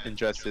that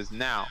injustice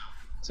now.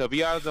 So if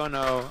you guys don't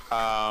know,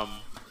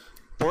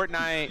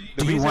 Fortnite,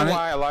 the reason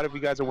why a lot of you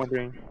guys are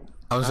wondering...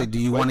 I was like, do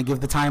you want to give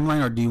the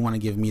timeline, or do you want to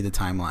give me the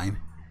timeline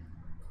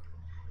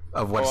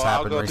of what's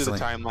happened recently? I'll go through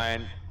the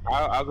timeline.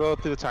 I'll go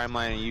through the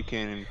timeline, and you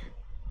can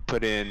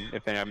put in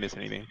if I miss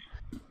anything.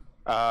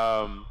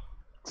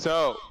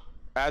 So,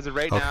 as of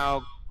right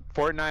now,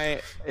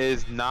 Fortnite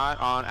is not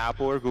on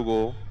Apple or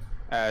Google,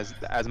 as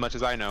much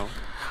as I know.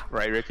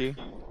 Right, Ricky?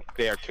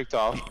 They are kicked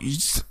off.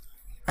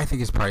 I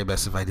think it's probably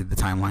best if I did the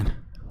timeline.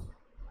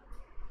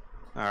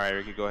 All right,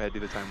 Ricky, go ahead, do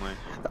the timeline.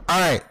 All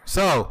right,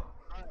 so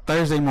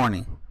Thursday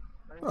morning,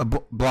 a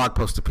blog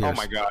post appears. Oh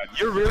my God,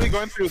 you're really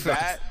going through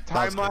that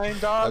timeline,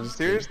 dog?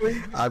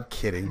 Seriously? I'm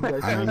kidding.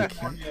 I'm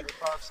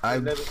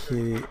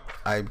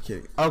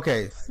kidding.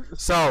 Okay,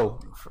 so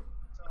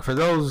for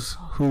those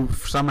who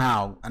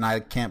somehow, and I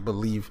can't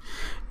believe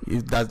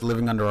that's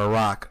living under a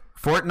rock,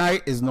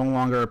 Fortnite is no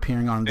longer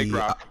appearing on Big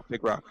Rock.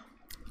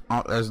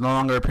 Is no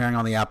longer appearing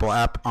on the Apple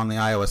app, on the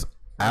iOS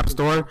App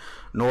Store,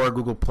 nor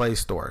Google Play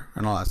Store,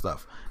 and all that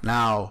stuff.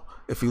 Now,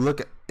 if you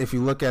look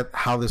at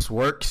how this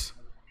works,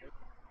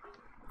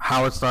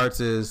 how it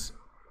starts is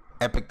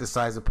Epic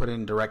decides to put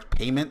in direct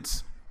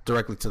payments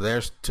directly to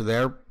their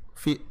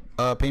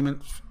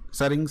payment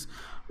settings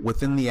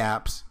within the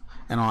apps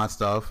and all that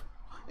stuff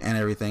and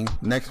everything.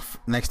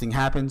 Next thing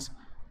happens,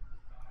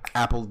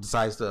 Apple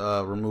decides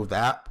to remove the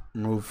app,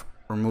 remove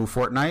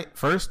Fortnite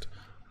first.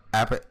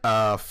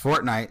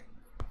 Fortnite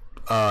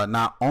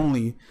not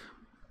only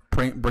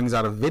brings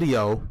out a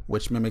video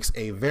which mimics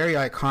a very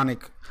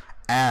iconic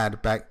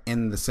ad back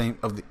in the same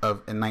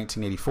in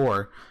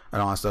 1984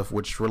 and all that stuff,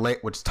 which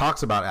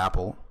talks about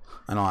Apple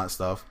and all that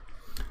stuff,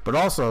 but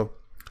also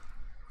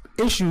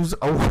issues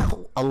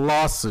a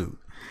lawsuit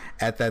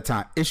at that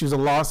time. Issues a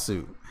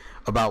lawsuit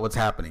about what's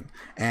happening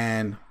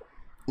and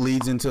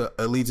leads into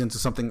the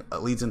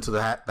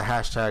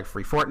hashtag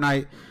Free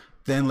Fortnite.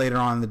 Then later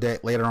on at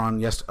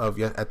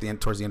the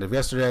end, towards the end of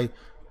yesterday,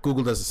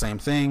 Google does the same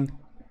thing.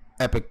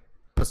 Epic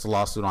puts the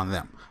lawsuit on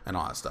them and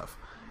all that stuff.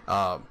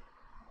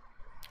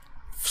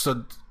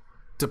 So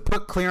to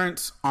put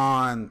clearance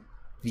on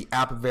the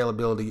app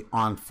availability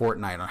on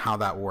Fortnite, on how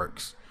that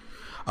works,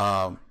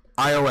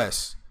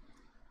 iOS,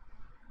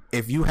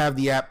 if you have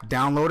the app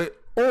downloaded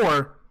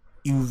or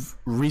you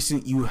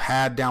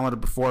had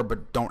downloaded before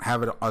but don't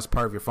have it as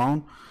part of your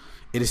phone,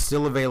 it is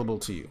still available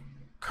to you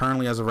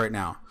currently as of right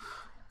now.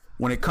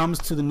 When it comes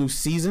to the new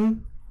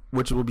season,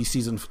 which will be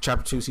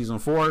chapter 2 season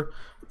 4,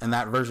 and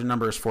that version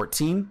number is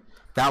 14,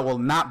 that will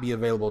not be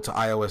available to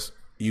iOS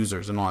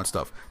users and all that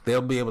stuff.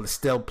 They'll be able to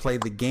still play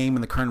the game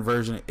in the current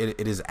version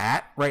it is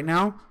at right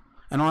now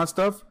and all that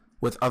stuff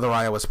with other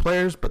iOS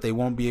players, but they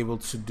won't be able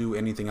to do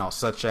anything else,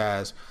 such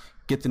as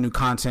get the new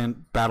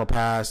content, battle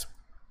pass,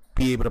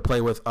 be able to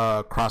play with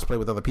cross-play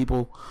with other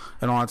people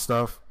and all that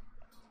stuff.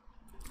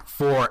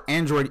 For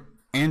Android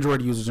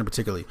users in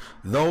particular,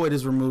 though it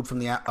is removed from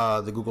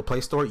the Google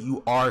Play Store,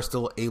 you are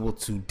still able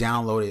to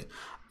download it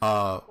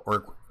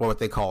or what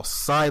they call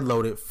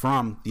sideload it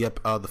from the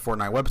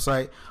Fortnite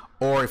website.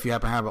 Or if you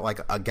happen to have like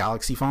a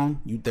Galaxy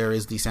phone, there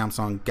is the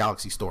Samsung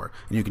Galaxy Store,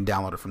 and you can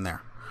download it from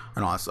there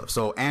and all that stuff.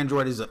 So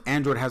Android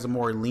has a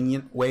more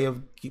lenient way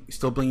of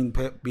still be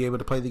able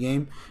to play the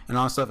game and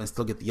all that stuff, and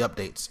still get the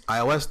updates.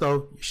 iOS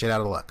though, you're shit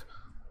out of luck.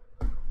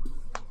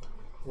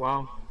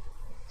 Wow.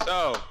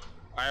 So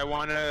I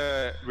want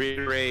to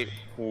reiterate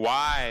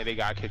why they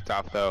got kicked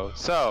off though.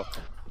 So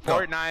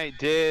Fortnite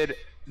did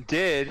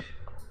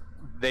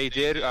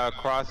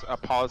cross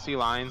policy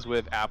lines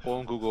with Apple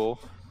and Google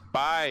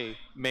by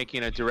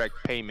making a direct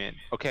payment.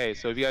 Okay,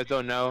 so if you guys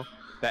don't know,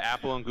 that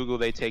Apple and Google,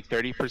 they take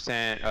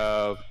 30%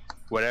 of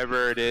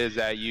whatever it is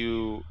that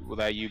you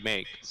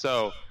make.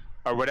 So,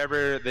 or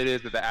whatever it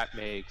is that the app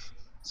makes.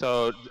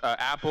 So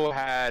Apple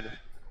had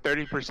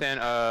 30%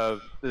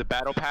 of the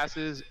battle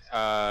passes,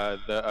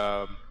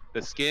 the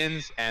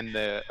skins, and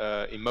the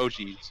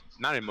emojis.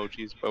 Not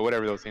emojis, but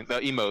whatever those things. The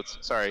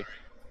emotes. Sorry.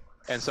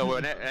 And so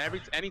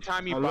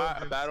anytime you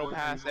bought a battle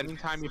pass,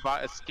 anytime you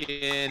bought a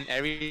skin,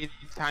 every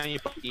time you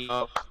bought an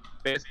emote,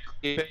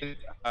 basically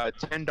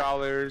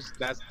 $10.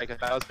 That's like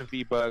 1,000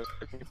 V-Bucks.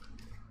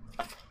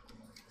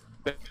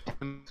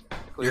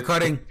 You're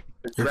cutting.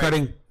 You're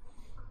cutting.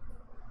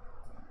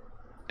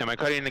 Am I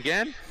cutting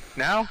again?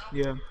 Now?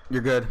 Yeah.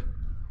 You're good.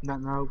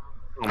 Not now.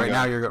 Oh right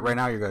now you're good. Right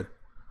now you're good.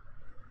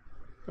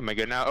 Am I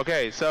good now?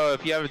 Okay, so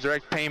if you have a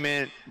direct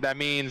payment, that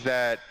means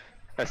that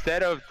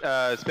instead of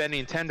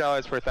spending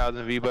 $10 for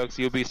 1,000 V-Bucks,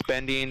 you'll be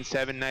spending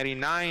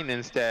 $7.99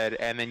 instead,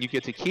 and then you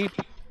get to keep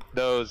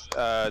those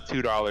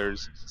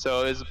 $2.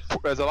 So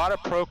there's a lot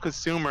of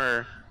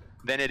pro-consumer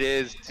than it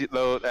is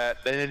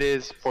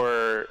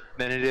for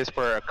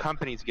a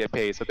company to get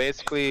paid. So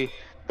basically,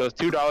 those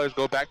 $2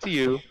 go back to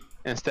you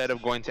instead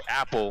of going to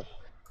Apple,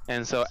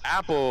 and so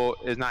Apple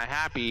is not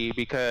happy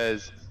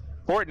because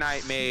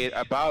Fortnite made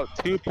about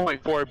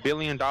 $2.4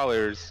 billion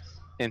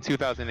in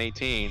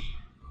 2018.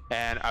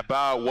 And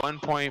about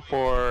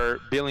 $1.4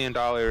 billion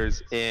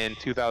in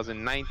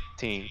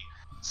 2019.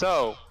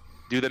 So,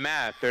 do the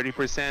math.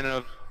 30%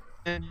 of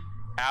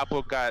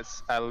Apple got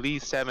at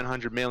least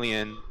 700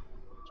 million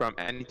from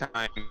any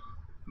time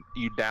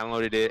you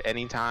downloaded it,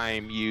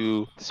 anytime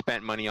you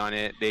spent money on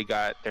it. They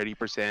got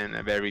 30%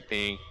 of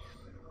everything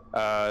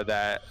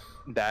that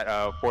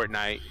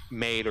Fortnite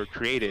made or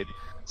created.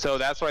 So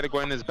that's why they're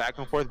going this back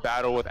and forth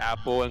battle with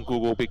Apple and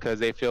Google, because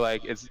they feel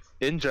like it's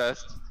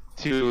unjust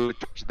to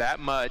charge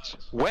that much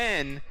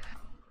when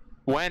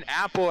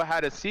Apple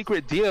had a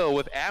secret deal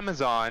with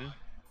Amazon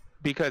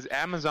because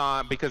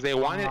they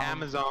wanted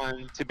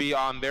Amazon to be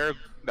on their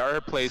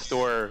Play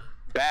Store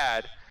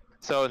bad.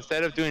 So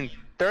instead of doing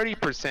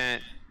 30%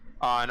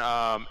 on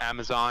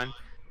Amazon,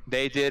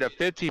 they did a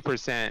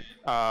 50%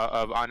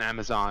 on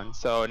Amazon.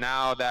 So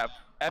now that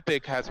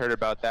Epic has heard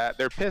about that,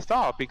 they're pissed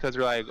off because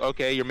they're like,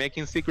 okay, you're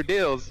making secret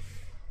deals,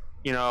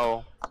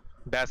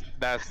 that's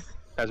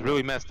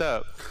really messed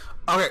up.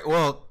 Okay,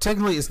 well,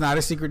 technically it's not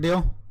a secret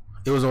deal.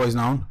 It was always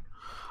known.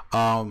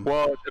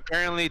 Well,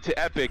 apparently to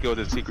Epic it was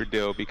a secret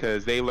deal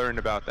because they learned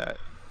about that.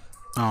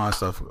 Oh, that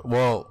stuff.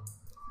 Well,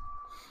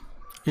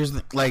 here's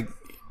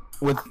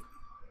with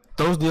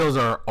those deals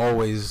are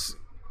always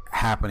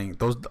happening.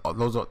 Those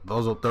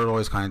are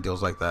always kind of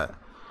deals like that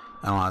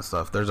and all that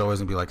stuff. There's always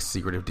gonna be like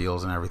secretive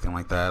deals and everything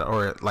like that,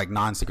 or like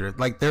non-secretive.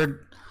 Like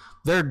they're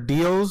their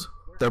deals,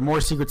 they're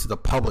more secret to the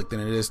public than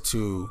it is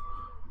to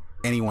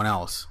anyone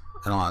else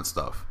and all that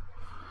stuff.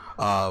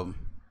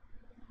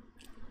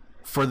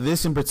 For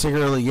this in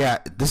particularly, yeah,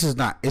 this is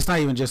not. It's not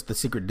even just the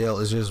secret deal.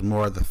 It's just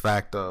more the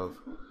fact of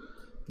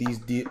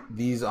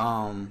these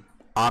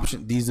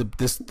option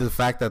the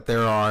fact that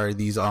there are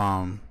these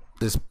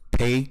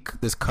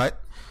this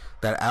cut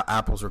that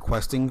Apple's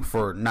requesting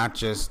for not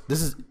just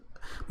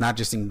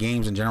in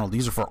games in general.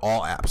 These are for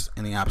all apps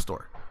in the App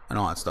Store and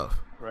all that stuff.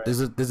 Right. This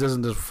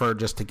doesn't refer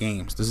just to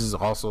games. This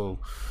also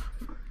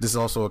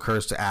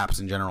occurs to apps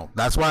in general.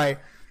 That's why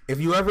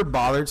if you ever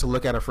bother to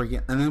look at a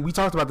freaking, and then we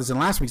talked about this in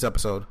last week's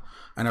episode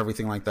and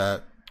everything like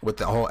that with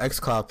the whole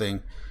xCloud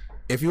thing.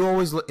 If you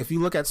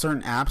look at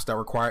certain apps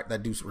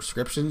that do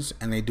subscriptions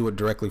and they do it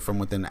directly from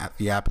within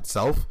the app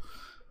itself,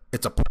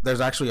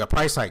 there's actually a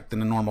price hike than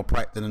the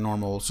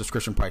normal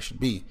subscription price should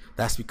be.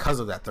 That's because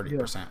of that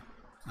 30%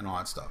 and all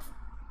that stuff.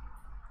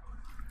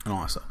 And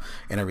all that stuff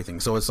and everything.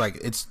 So it's like,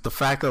 it's the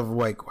fact of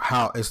like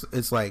how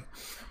it's like,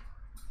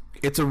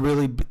 it's a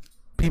really,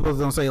 people are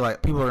gonna say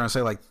like because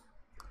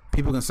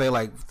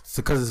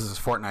this is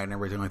Fortnite and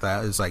everything like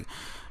that. It's like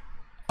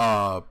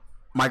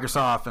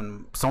Microsoft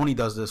and Sony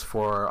does this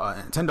for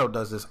Nintendo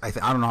does this. I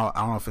don't know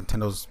if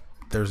Nintendo's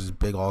theirs is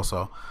big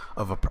also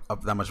of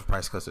that much of a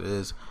price because it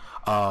is.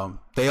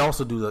 They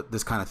also do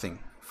this kind of thing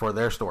for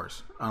their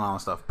stores and all that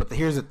stuff. But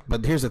here's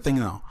the thing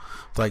though,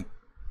 it's like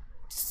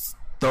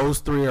those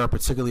three are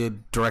particularly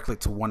directly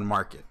to one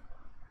market,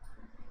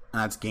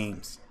 and that's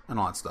games and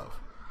all that stuff.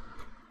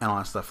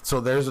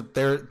 So there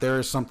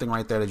is something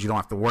right there that you don't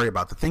have to worry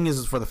about. The thing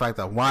is for the fact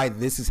that why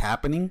this is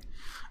happening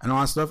and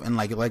all that stuff, and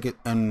like it,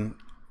 and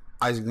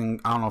Isaac,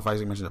 I don't know if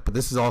Isaac mentioned it, but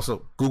this is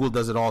also Google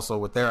does it also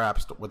with their app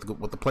store,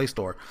 with the Play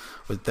Store,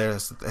 with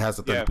theirs it has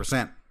the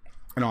 30%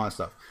 and all that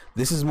stuff.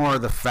 This is more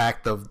the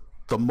fact of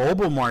the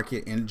mobile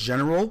market in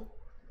general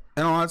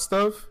and all that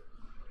stuff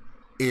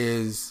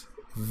is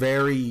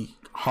very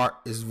hard.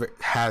 This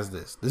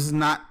is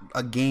not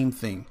a game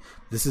thing.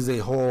 This is a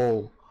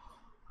whole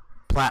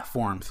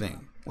platform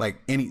thing. Like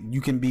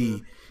you can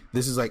be.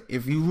 This is like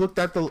if you looked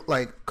at the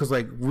because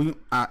we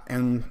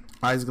and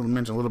Isaac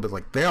mentioned a little bit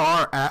there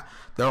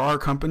are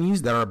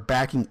companies that are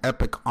backing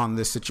Epic on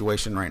this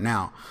situation right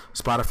now.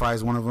 Spotify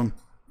is one of them.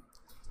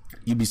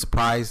 You'd be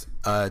surprised.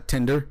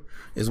 Tinder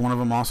is one of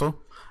them also,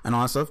 and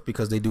all that stuff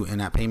because they do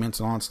in-app payments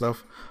and all that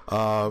stuff.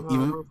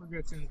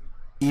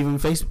 Even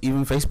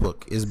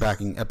Facebook is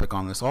backing Epic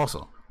on this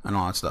also, and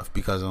all that stuff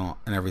because and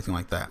everything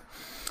like that.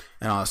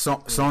 And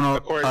Sono,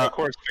 of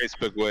course,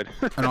 Facebook would.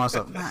 And all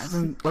that stuff.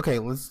 Okay,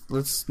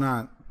 let's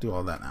not do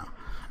all that now,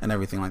 and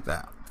everything like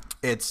that.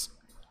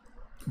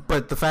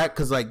 But the fact,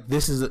 because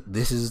this is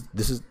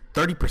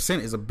 30%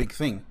 is a big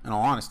thing. In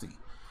all honesty,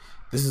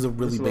 this is a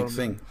really big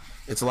thing.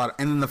 It's a lot,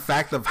 and then the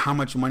fact of how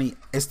much money.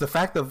 It's the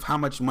fact of how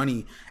much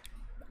money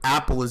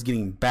Apple is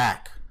getting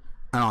back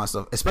and all that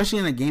stuff, especially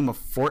in a game of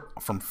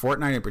from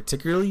Fortnite in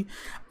particularly.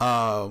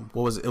 What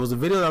was it? It was a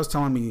video that was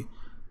telling me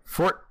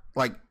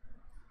Fortnite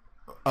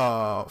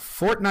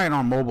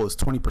on mobile is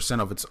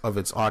 20% of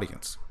its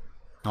audience,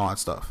 and all that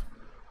stuff.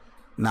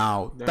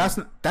 Now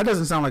that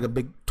doesn't sound like a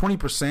big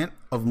 20%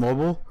 of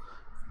mobile.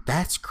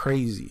 That's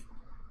crazy,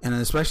 and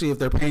especially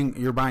if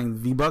you're buying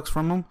V-Bucks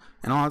from them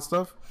and all that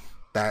stuff.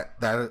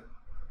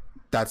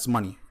 That's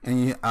money,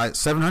 and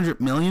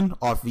 700 million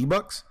off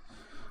V-Bucks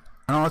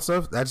and all that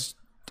stuff. That's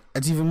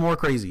even more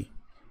crazy.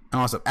 And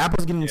all that stuff.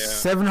 Apple's getting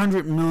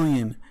 700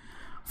 million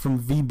from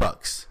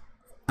V-Bucks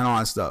and all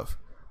that stuff.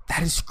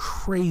 That is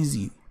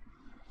crazy.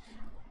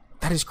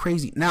 That is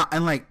crazy. Now,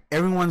 and and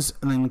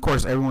then of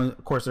course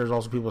there's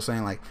also people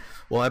saying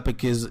well,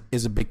 Epic is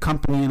a big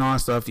company and all that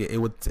stuff. Yeah,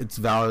 it's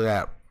valued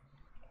at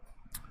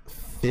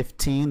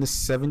 15 to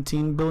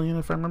 17 billion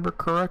if I remember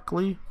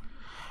correctly,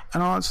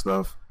 and all that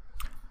stuff.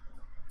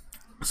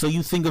 So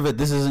you think of it,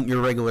 this isn't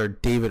your regular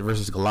David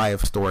versus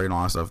Goliath story and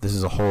all that stuff. This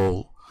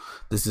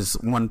is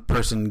one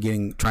person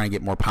trying to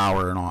get more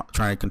power and all,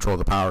 trying to control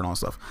the power and all that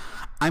stuff.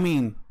 I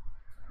mean,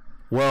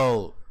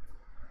 well,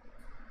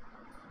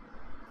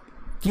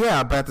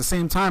 yeah, but at the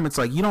same time, it's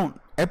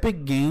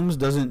Epic Games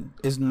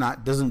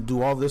doesn't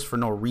do all this for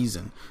no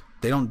reason.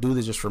 They don't do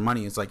this just for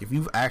money. It's if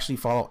you actually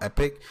follow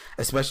Epic,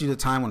 especially the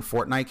time when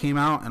Fortnite came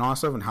out and all that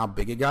stuff and how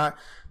big it got,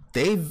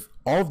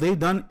 all they've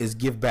done is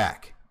give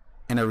back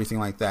and everything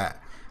like that.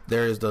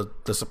 There is the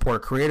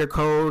support creator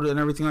code and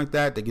everything like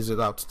that gives it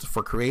out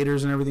for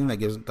creators and everything, that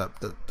gives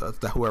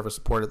the whoever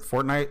supported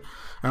Fortnite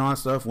and all that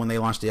stuff. When they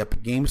launched the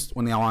Epic Game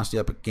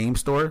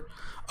Store,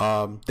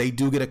 they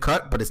do get a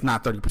cut, but it's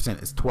not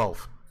 30%, it's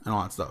 12 and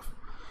all that stuff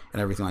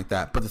and everything like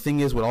that. But the thing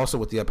is,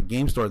 with the Epic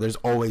Game Store, they're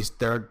always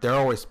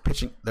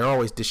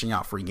dishing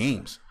out free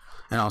games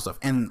and all that stuff,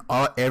 and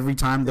every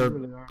time they're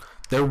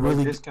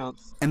really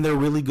discounts, and they're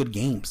really good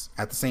games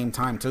at the same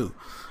time too,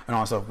 and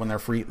also when they're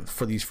free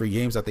for these free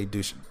games that they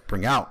do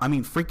bring out. I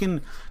mean,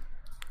 freaking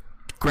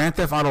Grand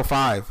Theft Auto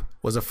 5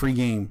 was a free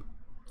game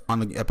on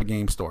the Epic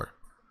Game Store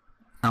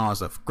and all that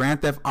stuff.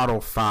 Grand Theft Auto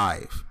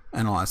 5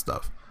 and all that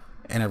stuff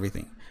and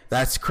everything.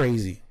 That's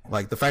crazy.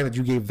 The fact that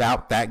you gave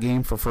out that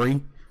game for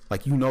free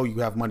Like, you know, you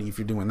have money if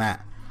you're doing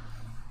that.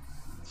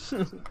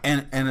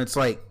 and it's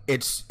like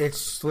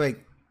it's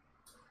like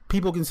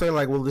people can say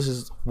like, well, this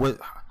is what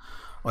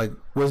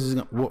does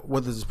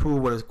this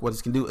prove? What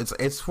this can do?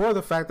 It's for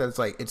the fact that it's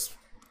like it's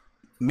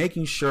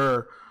making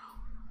sure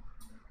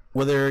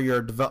whether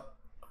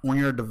when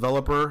you're a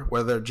developer,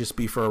 whether it just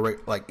be for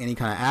like any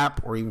kind of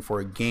app or even for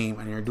a game,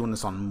 and you're doing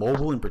this on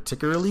mobile in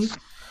particularly,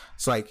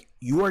 it's like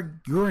you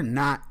are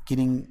not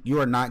getting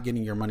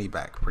your money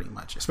back pretty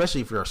much,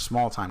 especially if you're a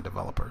small time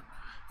developer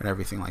and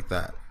everything like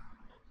that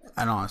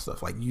and all that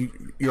stuff. Like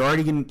you're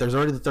already getting, there's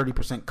already the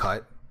 30%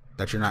 cut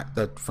that you're not,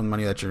 that from the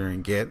money that you're gonna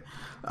get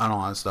and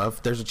all that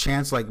stuff. There's a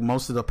chance like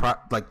most of the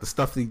like the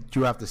stuff that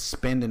you have to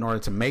spend in order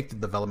to make the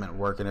development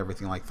work and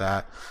everything like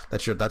that,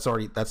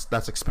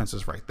 that's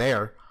expenses right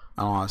there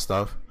and all that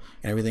stuff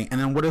and everything. And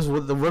then what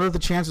are the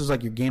chances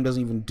like your game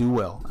doesn't even do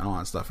well and all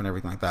that stuff and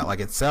everything like that? Like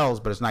it sells,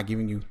 but it's not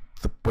giving you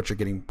what you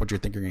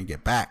think you're gonna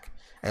get back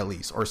at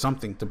least, or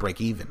something to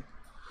break even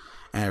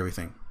and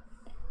everything.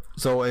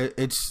 So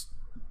it's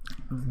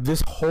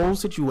this whole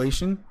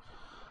situation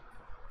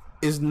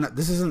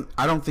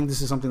I don't think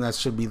this is something that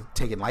should be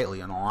taken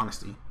lightly, in all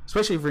honesty,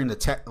 especially if you're in the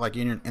tech, like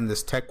in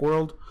this tech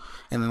world,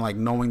 and then like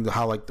knowing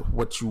how like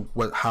what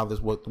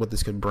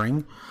this could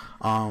bring.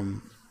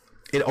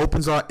 It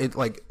opens up it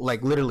like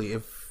literally,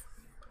 if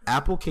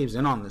Apple caves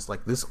in on this,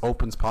 like this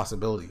opens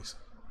possibilities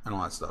and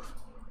all that stuff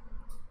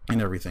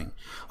and everything.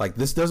 Like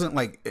this doesn't,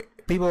 like,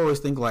 people always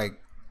think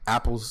like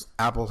Apple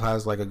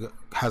has like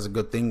has a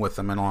good thing with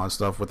them and all that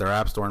stuff with their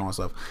app store and all that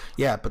stuff.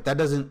 Yeah, but that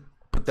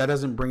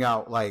doesn't bring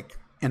out like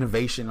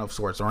innovation of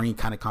sorts or any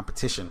kind of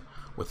competition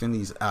within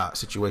these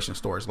situation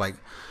stores. Like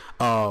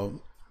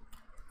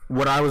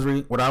what I was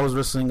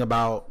listening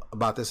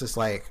about this is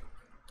like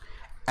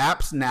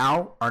apps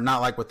now are not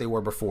like what they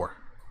were before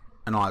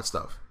and all that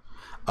stuff,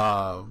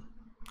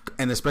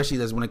 and especially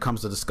as when it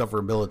comes to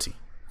discoverability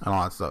and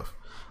all that stuff.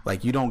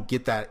 Like you don't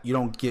get that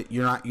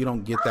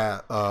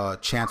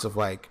chance of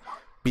like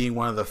being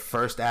one of the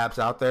first apps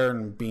out there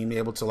and being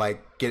able to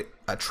like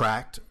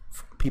attract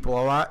people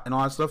a lot and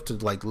all that stuff to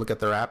like look at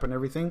their app and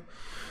everything.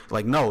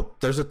 Like, no,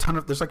 there's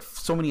like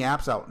so many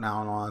apps out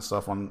now and all that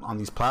stuff on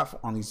these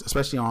platforms,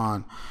 especially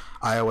on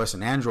iOS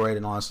and Android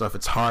and all that stuff.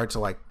 It's hard to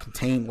like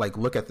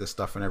look at this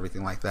stuff and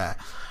everything like that.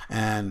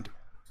 And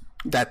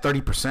that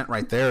 30%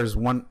 right there is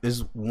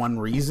one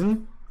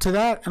reason to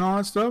that and all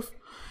that stuff.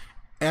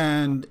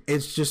 And it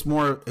just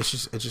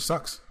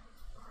sucks.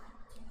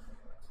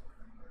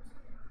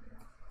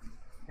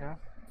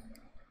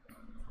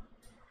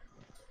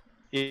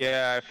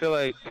 Yeah,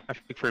 I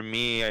think for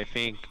me, I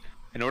think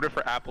in order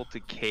for Apple to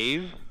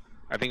cave,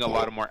 I think a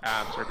lot of more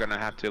apps are gonna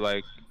have to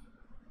like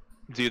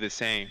do the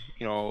same,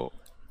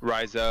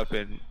 rise up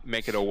and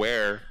make it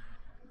aware,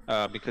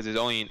 because it's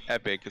only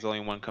Epic, it's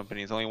only one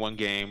company, it's only one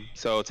game.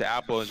 So to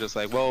Apple, it's just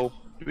like, well,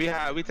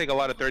 we take a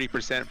lot of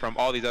 30% from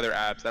all these other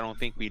apps. I don't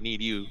think we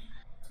need you.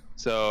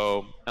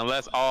 So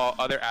unless all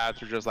other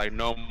apps are just like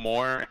no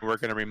more, and we're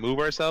gonna remove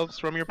ourselves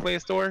from your Play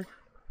Store,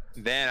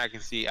 then I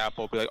can see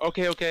Apple be like,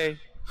 okay.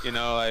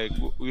 Like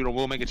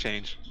we'll make a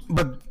change.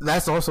 But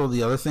that's also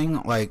the other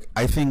thing. Like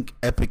I think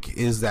Epic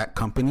is that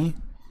company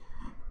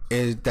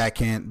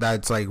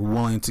that's like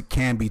willing to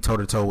can be toe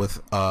to toe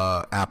with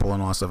Apple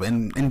and all that stuff.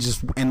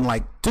 And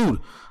like, dude,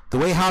 the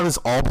way how this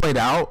all played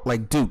out,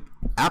 like, dude,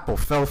 Apple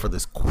fell for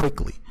this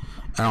quickly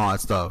and all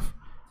that stuff.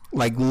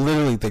 Like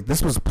literally, like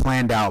this was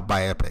planned out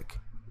by Epic.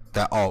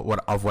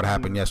 What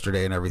happened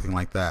yesterday and everything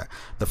like that.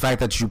 The fact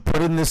that you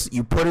put in this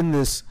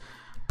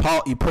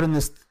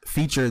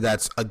feature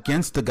that's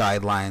against the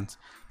guidelines,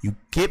 you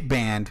get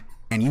banned,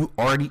 and you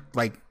already,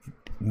 like,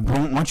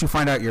 once you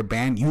find out you're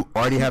banned, you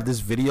already have this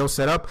video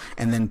set up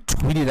and then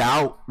tweet it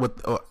out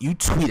you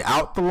tweet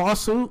out the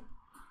lawsuit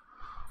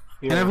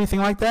and everything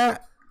like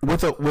that and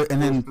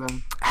then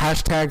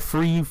hashtag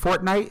free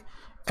Fortnite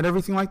and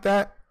everything like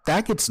that.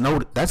 That's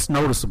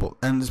noticeable,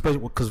 and especially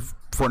because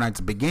Fortnite's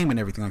a big game and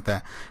everything like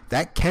that.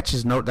 That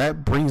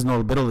that brings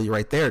notability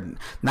right there.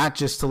 Not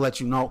just to let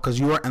you know, because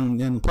you are,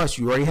 and plus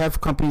you already have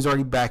companies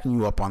already backing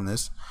you up on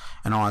this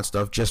and all that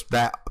stuff. Just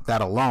that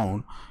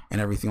alone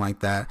and everything like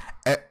that.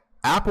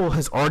 Apple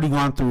has already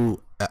gone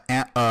through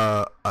an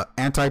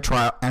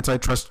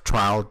antitrust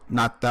trial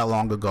not that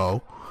long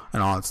ago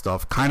and all that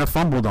stuff. Kind of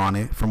fumbled on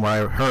it from what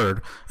I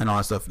heard and all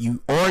that stuff.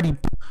 You already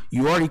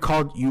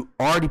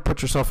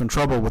put yourself in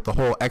trouble with the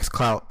whole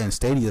xCloud and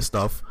Stadia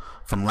stuff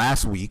from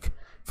last week,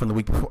 from the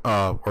week before,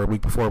 or a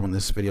week before when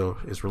this video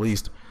is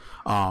released,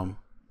 and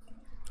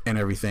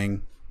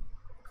everything,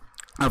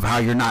 of how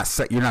you're not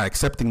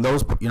accepting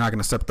those, you're not going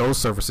to accept those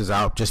services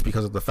out just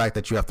because of the fact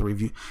that you have to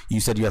review. You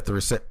said you have to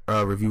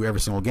review every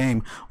single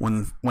game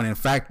when in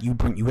fact you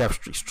have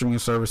streaming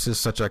services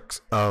such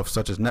as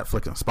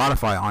Netflix and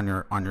Spotify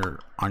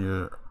on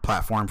your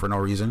platform for no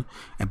reason,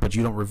 but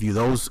you don't review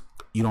those.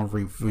 You don't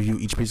review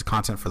each piece of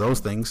content for those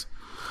things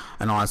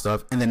and all that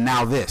stuff. And then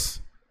now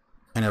this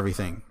and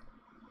everything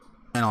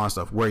and all that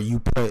stuff, where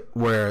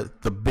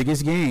the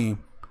biggest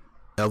game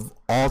of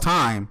all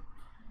time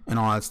and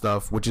all that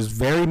stuff, which is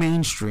very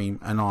mainstream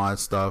and all that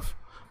stuff,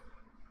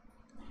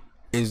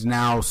 is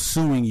now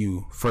suing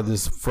you for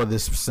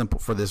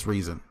this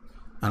reason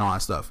and all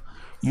that stuff.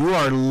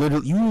 You've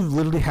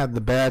literally had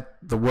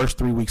the worst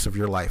 3 weeks of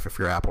your life if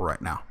you're Apple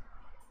right now,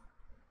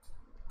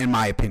 in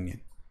my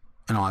opinion,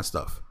 and all that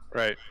stuff.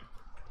 Right.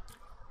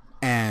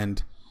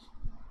 And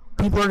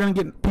people have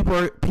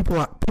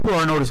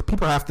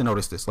to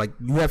notice this. Like,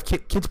 you have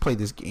kids play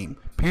this game,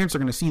 parents are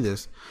going to see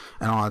this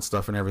and all that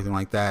stuff and everything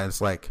like that.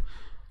 It's like,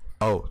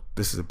 oh,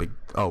 this is a big,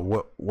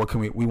 what can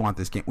we want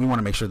this game, we want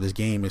to make sure this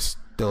game is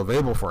still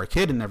available for our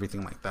kid and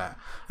everything like that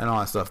and all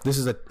that stuff. This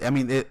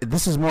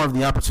is more of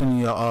the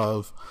opportunity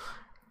of,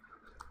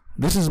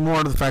 this is more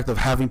of the fact of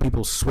having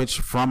people switch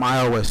from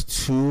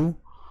iOS to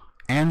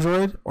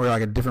Android or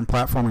like a different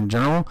platform in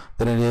general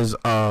than it is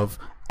of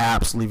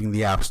apps leaving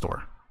the App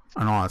Store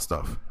and all that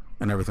stuff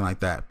and everything like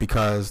that.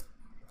 Because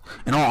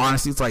in all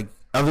honesty, it's like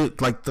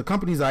the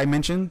companies I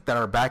mentioned that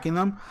are backing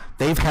them,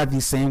 they've had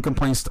these same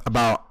complaints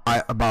about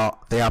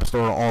the App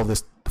Store, all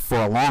this for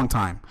a long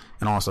time,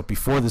 and also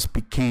before this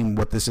became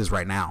what this is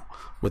right now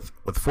with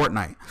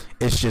Fortnite.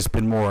 It's just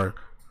been more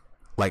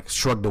like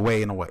shrugged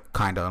away in a way,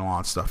 kind of, and all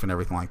that stuff and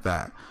everything like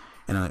that,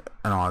 and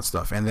all that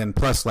stuff. And then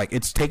plus, like,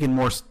 it's taken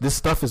more. This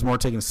stuff is more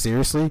taken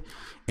seriously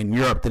in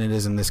Europe than it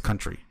is in this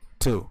country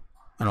too,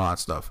 and all that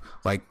stuff.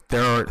 Like,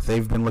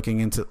 they've been looking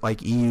into,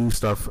 like, EU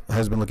stuff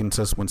has been looking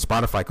into this when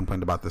Spotify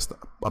complained about this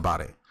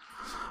about it,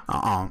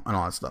 and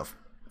all that stuff.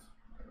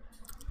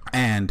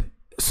 And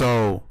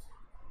so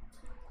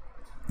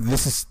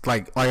this is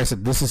like I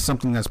said, this is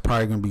something that's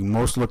probably going to be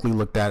most likely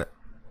looked at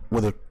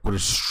with a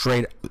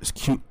straight,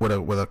 with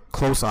a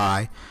close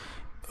eye.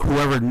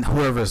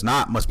 Whoever is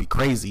not must be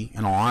crazy,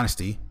 in all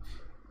honesty,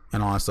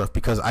 and all that stuff.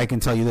 Because I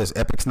can tell you this: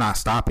 Epic's not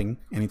stopping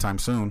anytime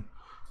soon,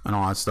 and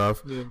all that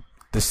stuff. Yeah.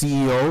 The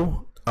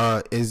CEO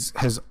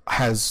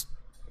has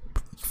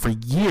for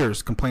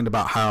years complained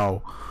about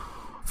how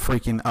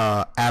freaking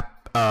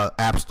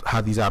apps,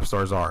 how these app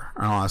stores are,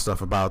 and all that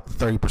stuff, about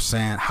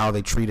 30%, how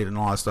they treat it and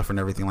all that stuff and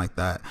everything like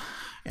that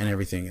and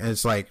everything. And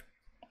it's like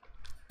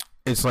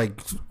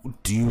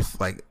do you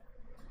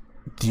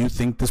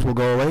think this will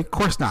go away? Of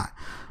course not,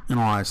 and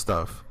all that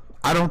stuff.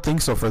 I don't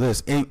think so for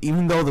this.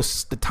 Even though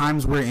the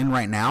times we're in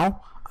right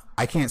now,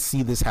 I can't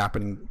see this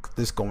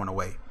going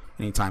away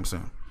anytime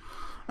soon,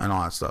 and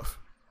all that stuff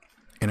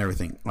and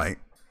everything, and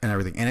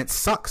it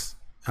sucks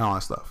and all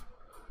that stuff.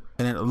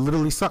 And it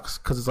literally sucks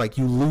because it's like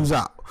you lose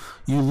out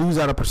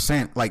a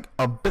percent. Like,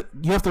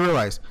 you have to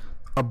realize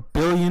 1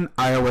 billion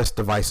iOS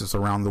devices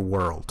around the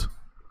world,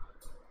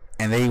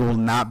 and they will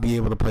not be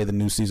able to play the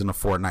new season of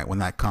Fortnite when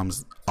that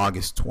comes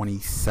August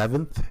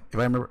 27th. If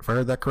I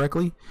heard that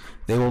correctly,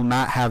 they will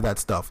not have that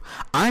stuff.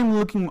 I'm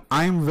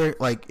very,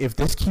 like, if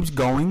this keeps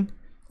going,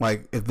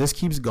 and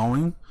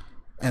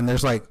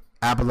there's like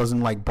Apple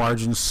doesn't like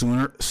barge in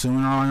sooner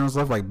on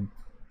stuff, like, and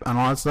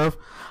all that stuff.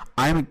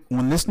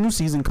 When this new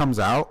season comes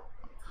out,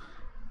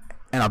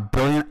 and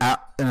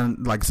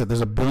like I said,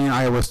 there's 1 billion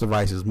iOS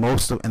devices.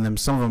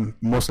 Some of them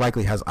most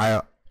likely has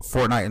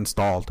Fortnite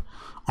installed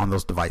on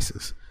those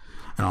devices,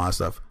 and all that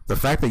stuff. The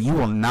fact that you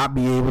will not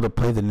be able to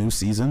play the new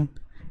season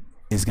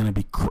is going to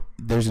be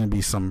there's going to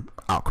be some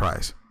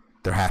outcries.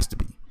 There has to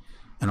be,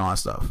 and all that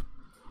stuff.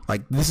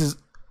 Like, this is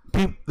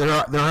there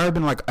have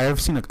been, like, I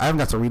haven't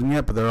got to read them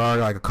yet, but there are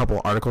like a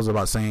couple articles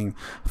about saying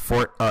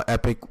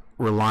Epic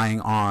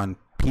relying on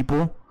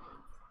people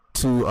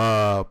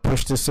to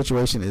push this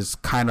situation is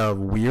kind of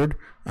weird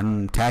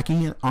and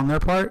tacky on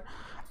their part.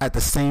 At the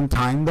same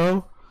time,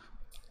 though,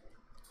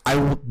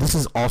 this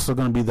is also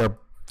going to be the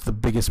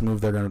biggest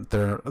move they're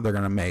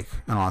gonna make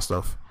and all that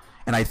stuff.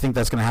 And I think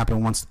that's going to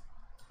happen once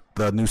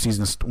the new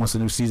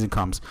season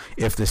comes,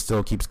 if this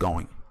still keeps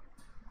going.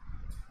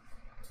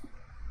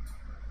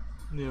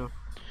 Yeah.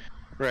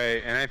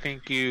 Right, and I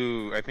think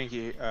you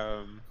answered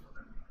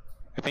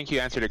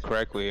it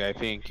correctly. I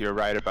think you're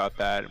right about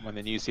that. When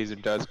the new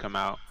season does come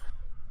out,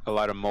 a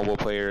lot of mobile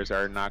players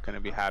are not going to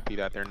be happy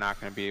that they're not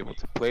going to be able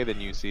to play the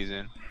new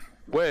season,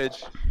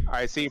 which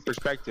I see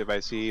perspective.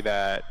 I see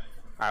that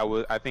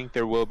I think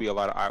there will be a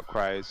lot of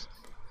outcries.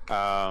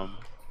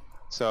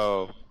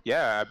 So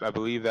yeah, I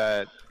believe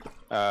that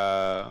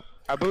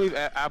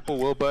Apple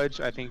will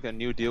budge. I think a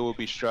new deal will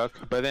be struck,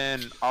 but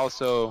then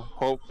also,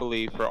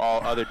 hopefully, for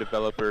all other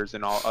developers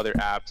and all other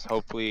apps,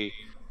 hopefully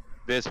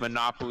this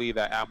monopoly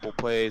that Apple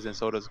plays, and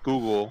so does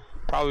Google,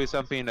 probably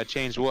a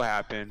change will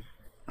happen.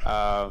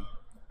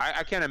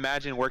 I can't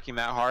imagine working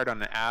that hard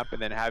on an app and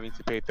then having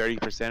to pay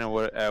 30%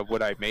 of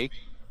what I make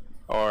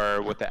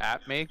or what the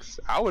app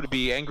makes. I would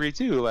be angry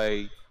too.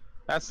 Like,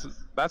 that's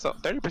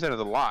 30% is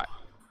a lot.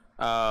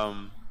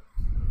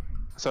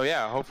 So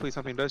yeah, hopefully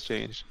something does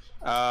change.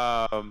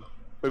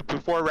 But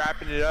before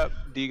wrapping it up,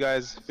 do you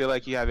guys feel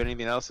like you have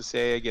anything else to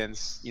say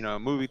against,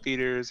 movie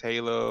theaters,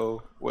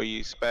 Halo, what you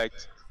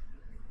expect?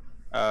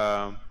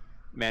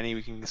 Manny,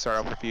 we can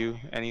start off with you.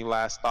 Any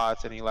last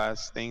thoughts? Any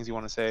last things you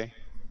want to say?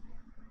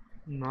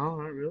 No,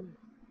 not really.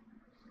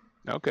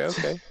 Okay.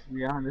 To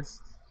be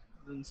honest.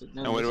 And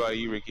what about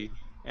you, Ricky?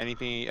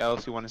 Anything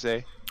else you want to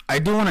say? I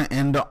do want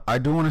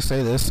to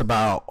say this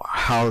about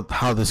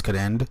how this could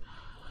end,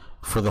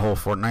 for the whole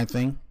Fortnite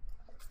thing.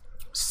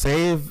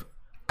 Say if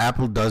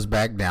Apple does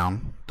back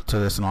down to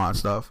this and all that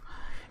stuff,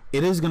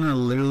 it is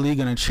literally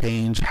gonna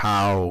change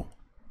how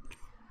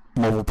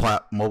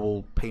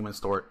mobile payment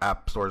store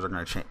app stores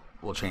are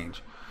will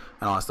change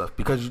and all that stuff,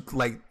 because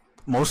like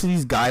most of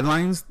these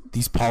guidelines,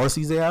 these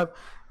policies they have,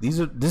 these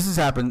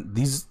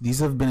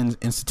have been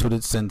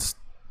instituted since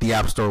the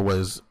App Store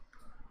was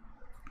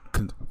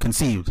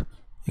conceived,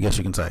 I guess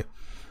you can say,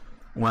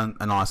 when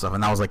and all that stuff,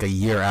 and that was like a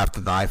year after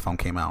the iPhone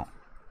came out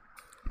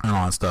and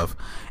all that stuff.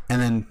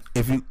 And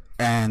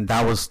then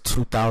that was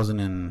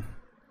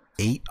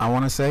 2008, I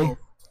want to say. Oh.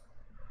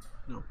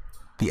 No.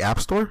 The App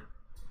Store.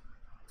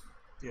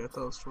 Yeah, I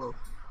thought it was 12.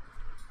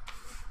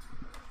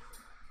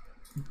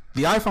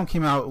 The iPhone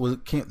came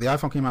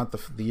out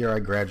the year I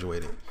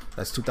graduated.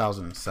 That's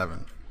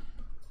 2007.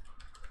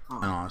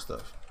 And all that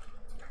stuff.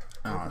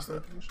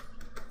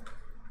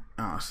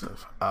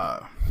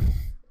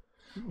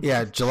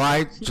 Yeah,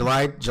 July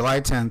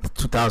 10th,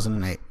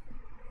 2008.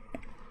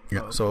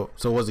 Yeah, so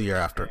it was a year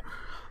after.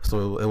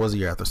 So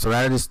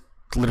that is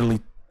literally,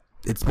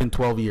 it's been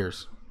 12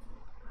 years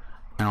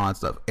and all that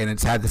stuff, and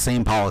it's had the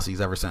same policies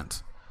ever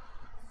since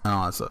and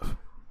all that stuff.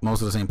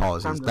 Most of the same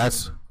policies.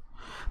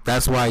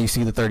 That's why you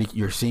see the 30.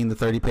 You're seeing the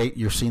 30 pay.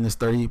 You're seeing this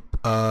 $30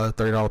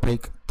 pay,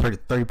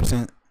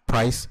 30%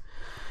 price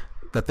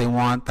that they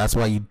want. That's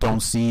why you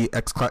don't see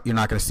xCloud. You're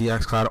not going to see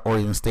xCloud or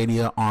even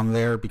Stadia on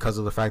there, because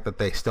of the fact that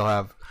they still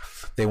have.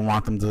 They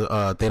want them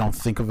to. They don't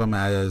think of them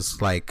as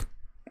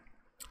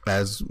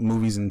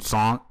movies and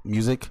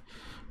music,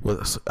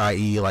 with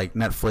i.e. like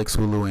Netflix,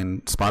 Hulu,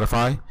 and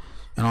Spotify,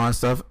 and all that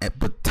stuff.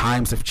 But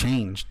times have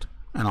changed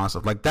and all that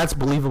stuff. Like, that's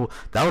believable.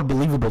 That would be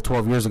believable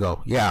 12 years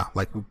ago. Yeah,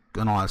 like,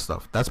 and all that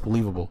stuff. That's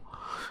believable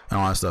and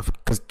all that stuff,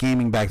 because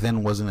gaming back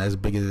then wasn't as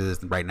big as it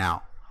is right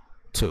now,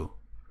 too,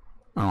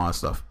 and all that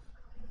stuff.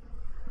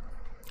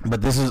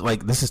 But this is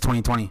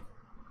 2020.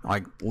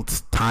 Like,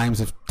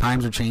 times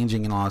are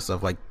changing and all that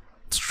stuff. Like,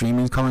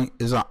 streaming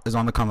is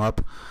on the come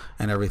up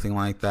and everything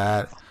like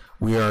that.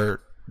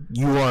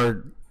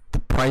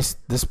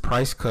 This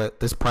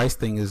price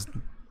thing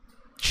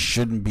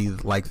shouldn't be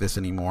like this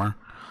anymore,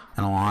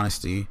 in all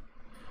honesty.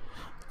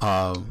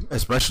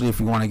 Especially if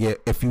you want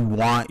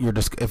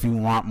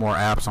more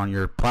apps on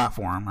your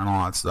platform and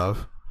all that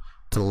stuff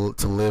to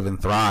live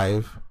and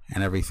thrive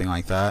and everything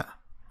like that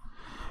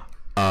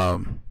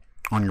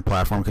on your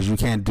platform, because you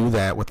can't do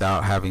that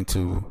without having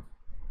to,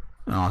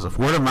 stuff.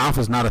 Word of mouth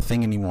is not a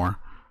thing anymore,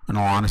 in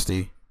all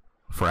honesty,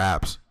 for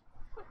apps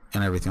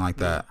and everything like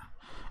that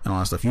and all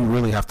that stuff. You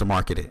really have to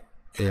market it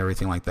and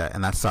everything like that,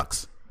 and that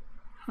sucks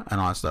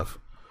and all that stuff.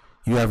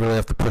 You really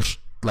have to push.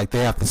 Like,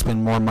 they have to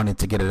spend more money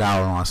to get it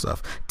out and all that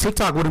stuff.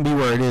 TikTok wouldn't be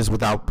where it is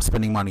without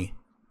spending money,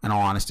 in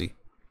all honesty,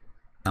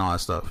 and all that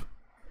stuff.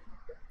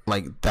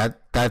 Like,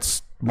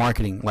 that's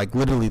marketing. Like,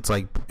 literally, it's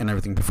like, and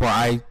everything. Before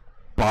I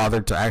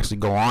bothered to actually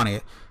go on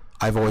it,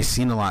 I've always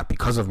seen a lot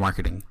because of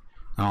marketing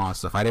and all that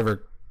stuff. I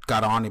never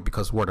got on it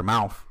because word of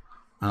mouth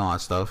and all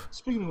that stuff.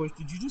 Speaking of which,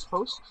 did you just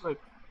post like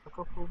a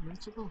couple of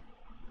minutes ago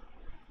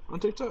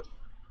on TikTok?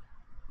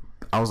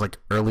 I was like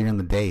earlier in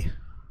the day.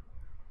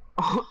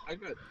 Oh, I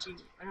got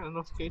a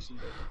notification.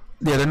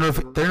 Yeah, the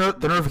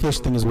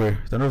notification thing is weird.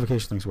 The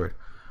notification thing's weird.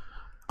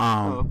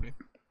 Okay.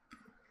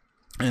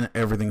 And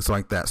everything's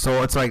like that.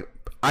 So it's like,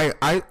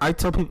 I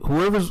tell people,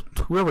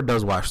 whoever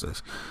does watch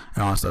this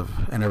and all that stuff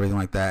and everything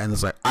like that, and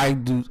it's like,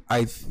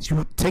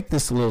 you take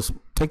this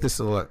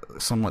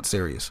somewhat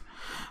serious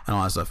and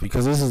all that stuff,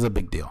 because this is a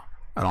big deal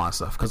and all that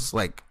stuff. Because it's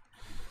like,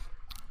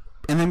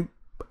 and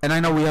I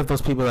know we have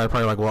those people that are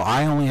probably like, well,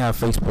 I only have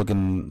Facebook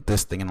and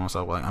this thing and all that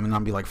stuff. Like, I mean, I'll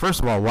be like, first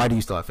of all, why do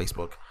you still have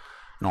Facebook,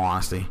 in all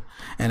honesty?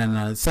 And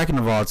then second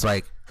of all, it's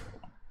like,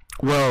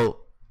 well,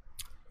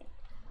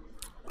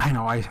 I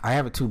know I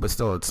have it too, but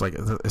still, it's like,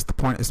 it's the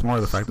point. It's more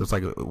of the fact that it's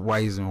like, why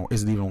is it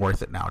even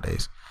worth it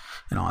nowadays,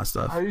 and all that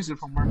stuff. I use it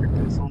for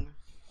marketplace only,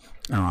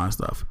 and all that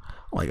stuff.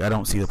 Like, I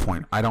don't see the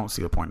point. I don't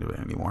see the point of it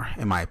anymore,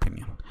 in my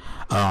opinion.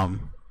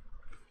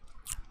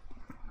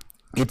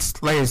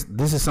 It's like,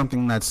 this is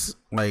something that's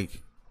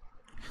like,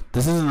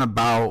 this isn't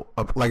about,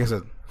 like I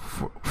said,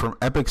 from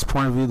Epic's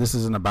point of view, this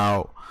isn't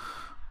about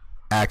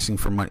asking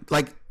for money.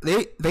 Like,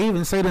 they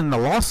even say it in the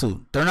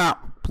lawsuit. They're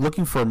not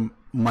looking for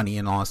money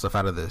and all that stuff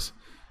out of this.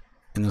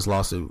 In this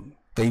lawsuit,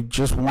 they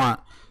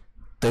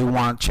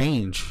want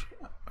change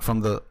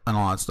from and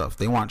all that stuff.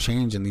 They want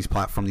change in these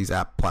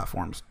app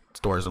platforms,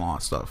 stores, and all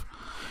that stuff,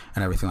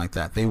 and everything like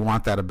that. They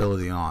want that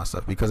ability and all that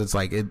stuff, because it's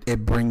like,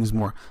 it brings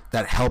more,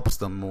 that helps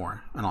them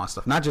more and all that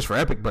stuff. Not just for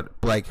Epic, but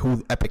like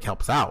who Epic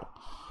helps out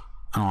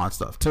and all that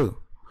stuff too,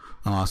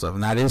 and all that stuff.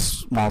 And that is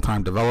small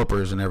time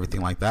developers and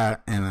everything like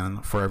that, and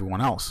then for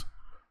everyone else,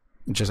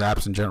 just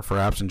apps in general, for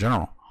apps in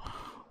general,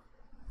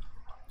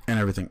 and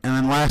everything.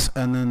 And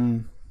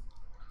then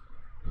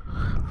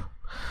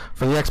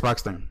for the Xbox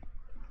thing,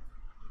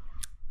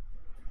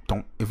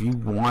 if you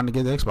want to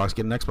get the Xbox,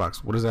 get an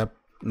Xbox. What is that?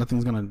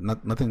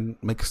 Nothing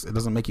makes it,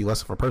 doesn't make you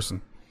less of a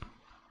person,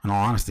 in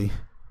all honesty.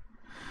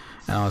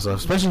 And also,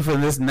 especially for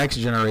this next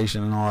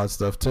generation and all that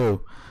stuff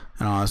too,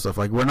 and all that stuff.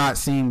 Like we're not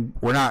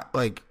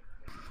like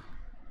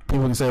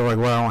people can say like,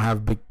 well, I don't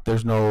have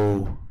there's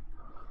no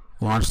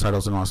launch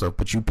titles and all that stuff,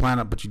 but you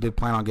did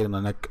plan on getting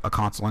a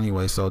console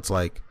anyway, so it's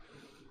like,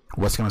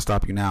 what's going to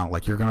stop you now?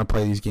 Like, you're going to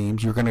play these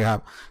games, you're going to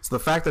have, so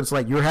the fact that it's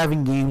like you're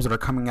having games that are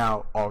coming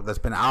out or that's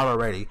been out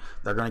already,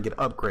 they're going to get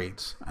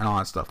upgrades and all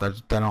that stuff, all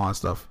that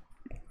stuff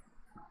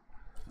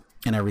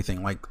and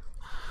everything. Like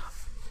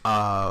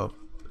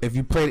if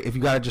you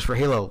got it just for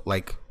Halo,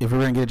 like if you're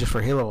going to get it just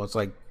for Halo, it's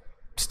like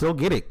still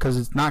get it, because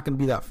it's not going to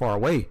be that far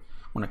away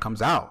when it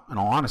comes out, in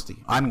all honesty.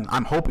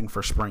 I'm hoping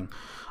for spring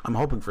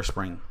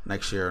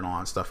next year and all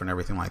that stuff and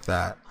everything like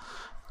that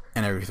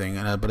and everything.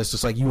 But it's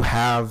just like, you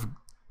have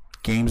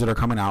games that are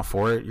coming out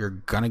for it. You're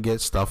gonna get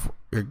stuff.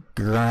 Like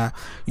right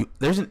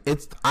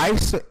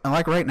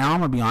now, I'm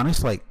gonna be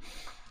honest. Like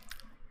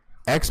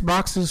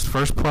Xbox's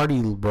first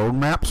party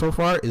roadmap so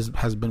far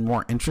has been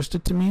more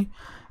interested to me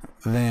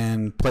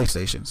than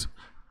PlayStation's,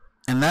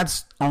 and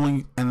that's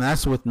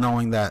with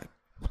knowing that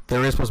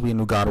there is supposed to be a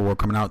new God of War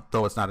coming out,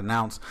 though it's not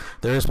announced.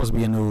 There is supposed to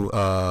be a new.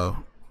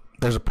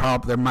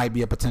 There might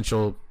be a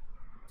potential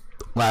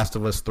Last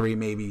of Us 3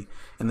 maybe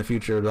in the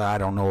future that I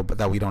don't know, but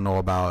that we don't know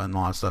about, and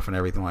all that stuff and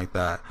everything like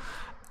that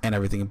and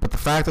everything. But the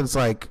fact that it's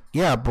like,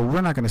 yeah, but we're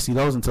not going to see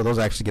those until those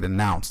actually get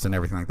announced and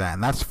everything like that,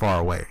 and that's far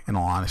away, in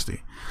all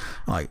honesty.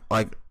 Like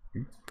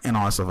and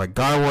all that stuff. Like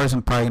God of War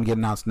isn't probably going to get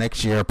announced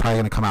next year. Probably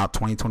going to come out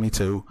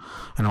 2022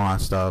 and all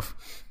that stuff.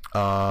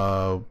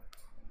 Oh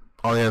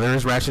yeah, there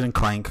is Ratchet and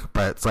Clank,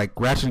 but it's like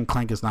Ratchet and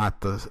Clank is not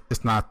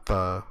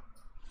the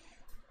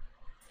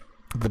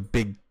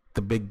big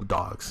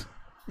dogs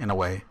in a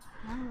way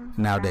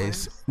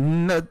nowadays.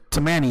 No,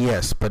 to Manny,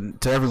 yes,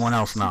 but to everyone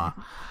else, nah.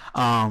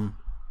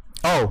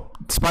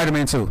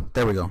 Spider-Man 2.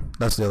 There we go.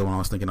 That's the other one I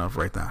was thinking of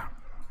right there.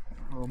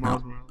 Oh,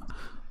 Miles Morales.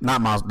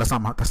 Not Miles. That's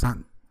not.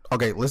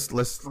 Okay, let's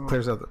clear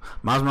this up.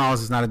 Miles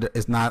Morales is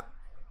not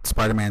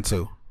Spider-Man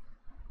 2.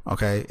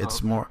 Okay,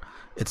 it's more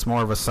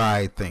of a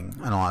side thing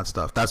and all that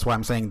stuff. That's why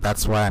I'm saying.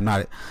 That's why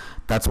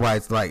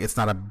it's like it's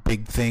not a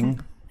big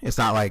thing. It's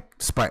not like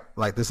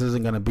this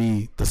isn't gonna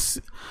be this.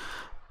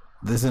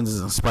 This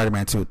isn't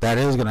Spider-Man 2. That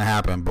is gonna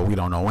happen, but we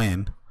don't know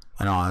when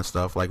and all that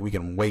stuff. Like we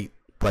can wait.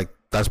 Like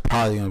that's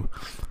probably gonna,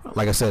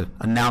 like I said,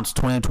 announced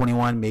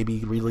 2021,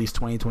 maybe released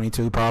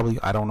 2022, probably.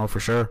 I don't know for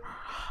sure.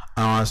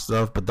 And all that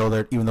stuff. But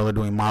even though they're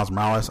doing Miles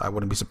Morales, I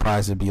wouldn't be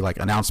surprised it'd be like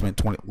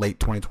announcement late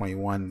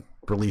 2021,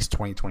 release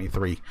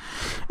 2023,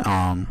 and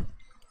all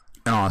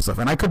that stuff.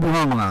 And I could be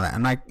wrong on that,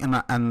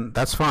 and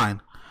that's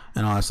fine,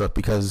 and all that stuff,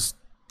 because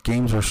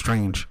games are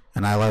strange,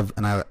 and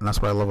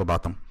that's what I love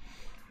about them.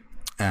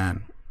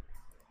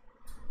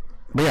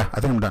 But yeah,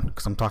 I think I'm done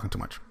because I'm talking too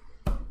much.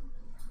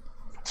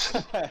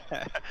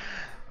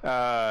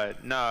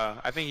 No,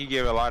 I think you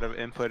gave a lot of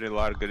input and a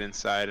lot of good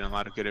insight and a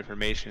lot of good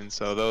information.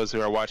 So those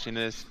who are watching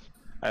this,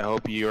 I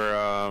hope you're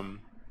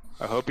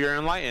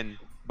enlightened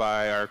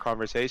by our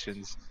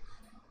conversations.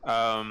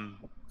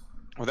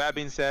 With that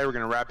being said, we're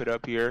gonna wrap it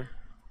up here.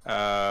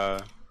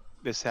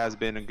 This has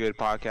been a good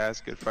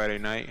podcast, good Friday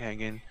night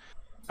hanging.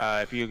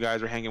 If you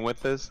guys are hanging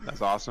with us,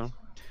 that's awesome.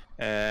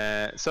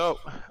 So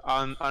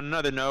on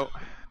another note,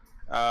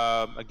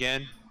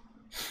 again,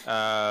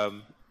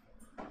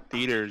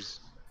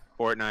 theaters,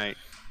 Fortnite,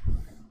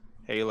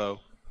 Halo,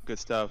 good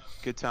stuff,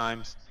 good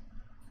times.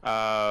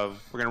 We're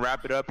gonna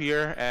wrap it up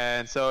here,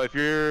 and so if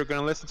you're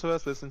gonna listen to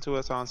us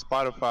on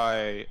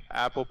Spotify,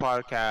 Apple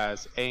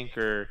Podcasts,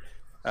 Anchor,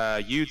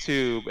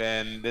 YouTube,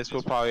 and this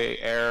will probably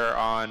air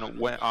on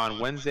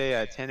Wednesday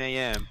at 10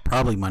 a.m.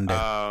 Probably Monday.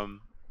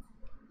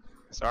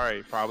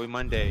 Probably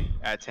Monday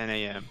at 10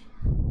 a.m.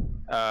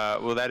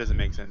 Well, that doesn't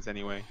make sense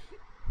anyway.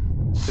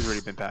 It's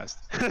already been passed.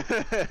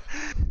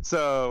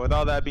 So, with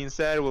all that being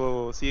said,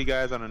 we'll see you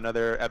guys on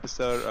another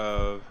episode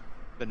of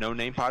the No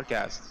Name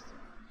Podcast.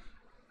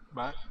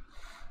 Bye.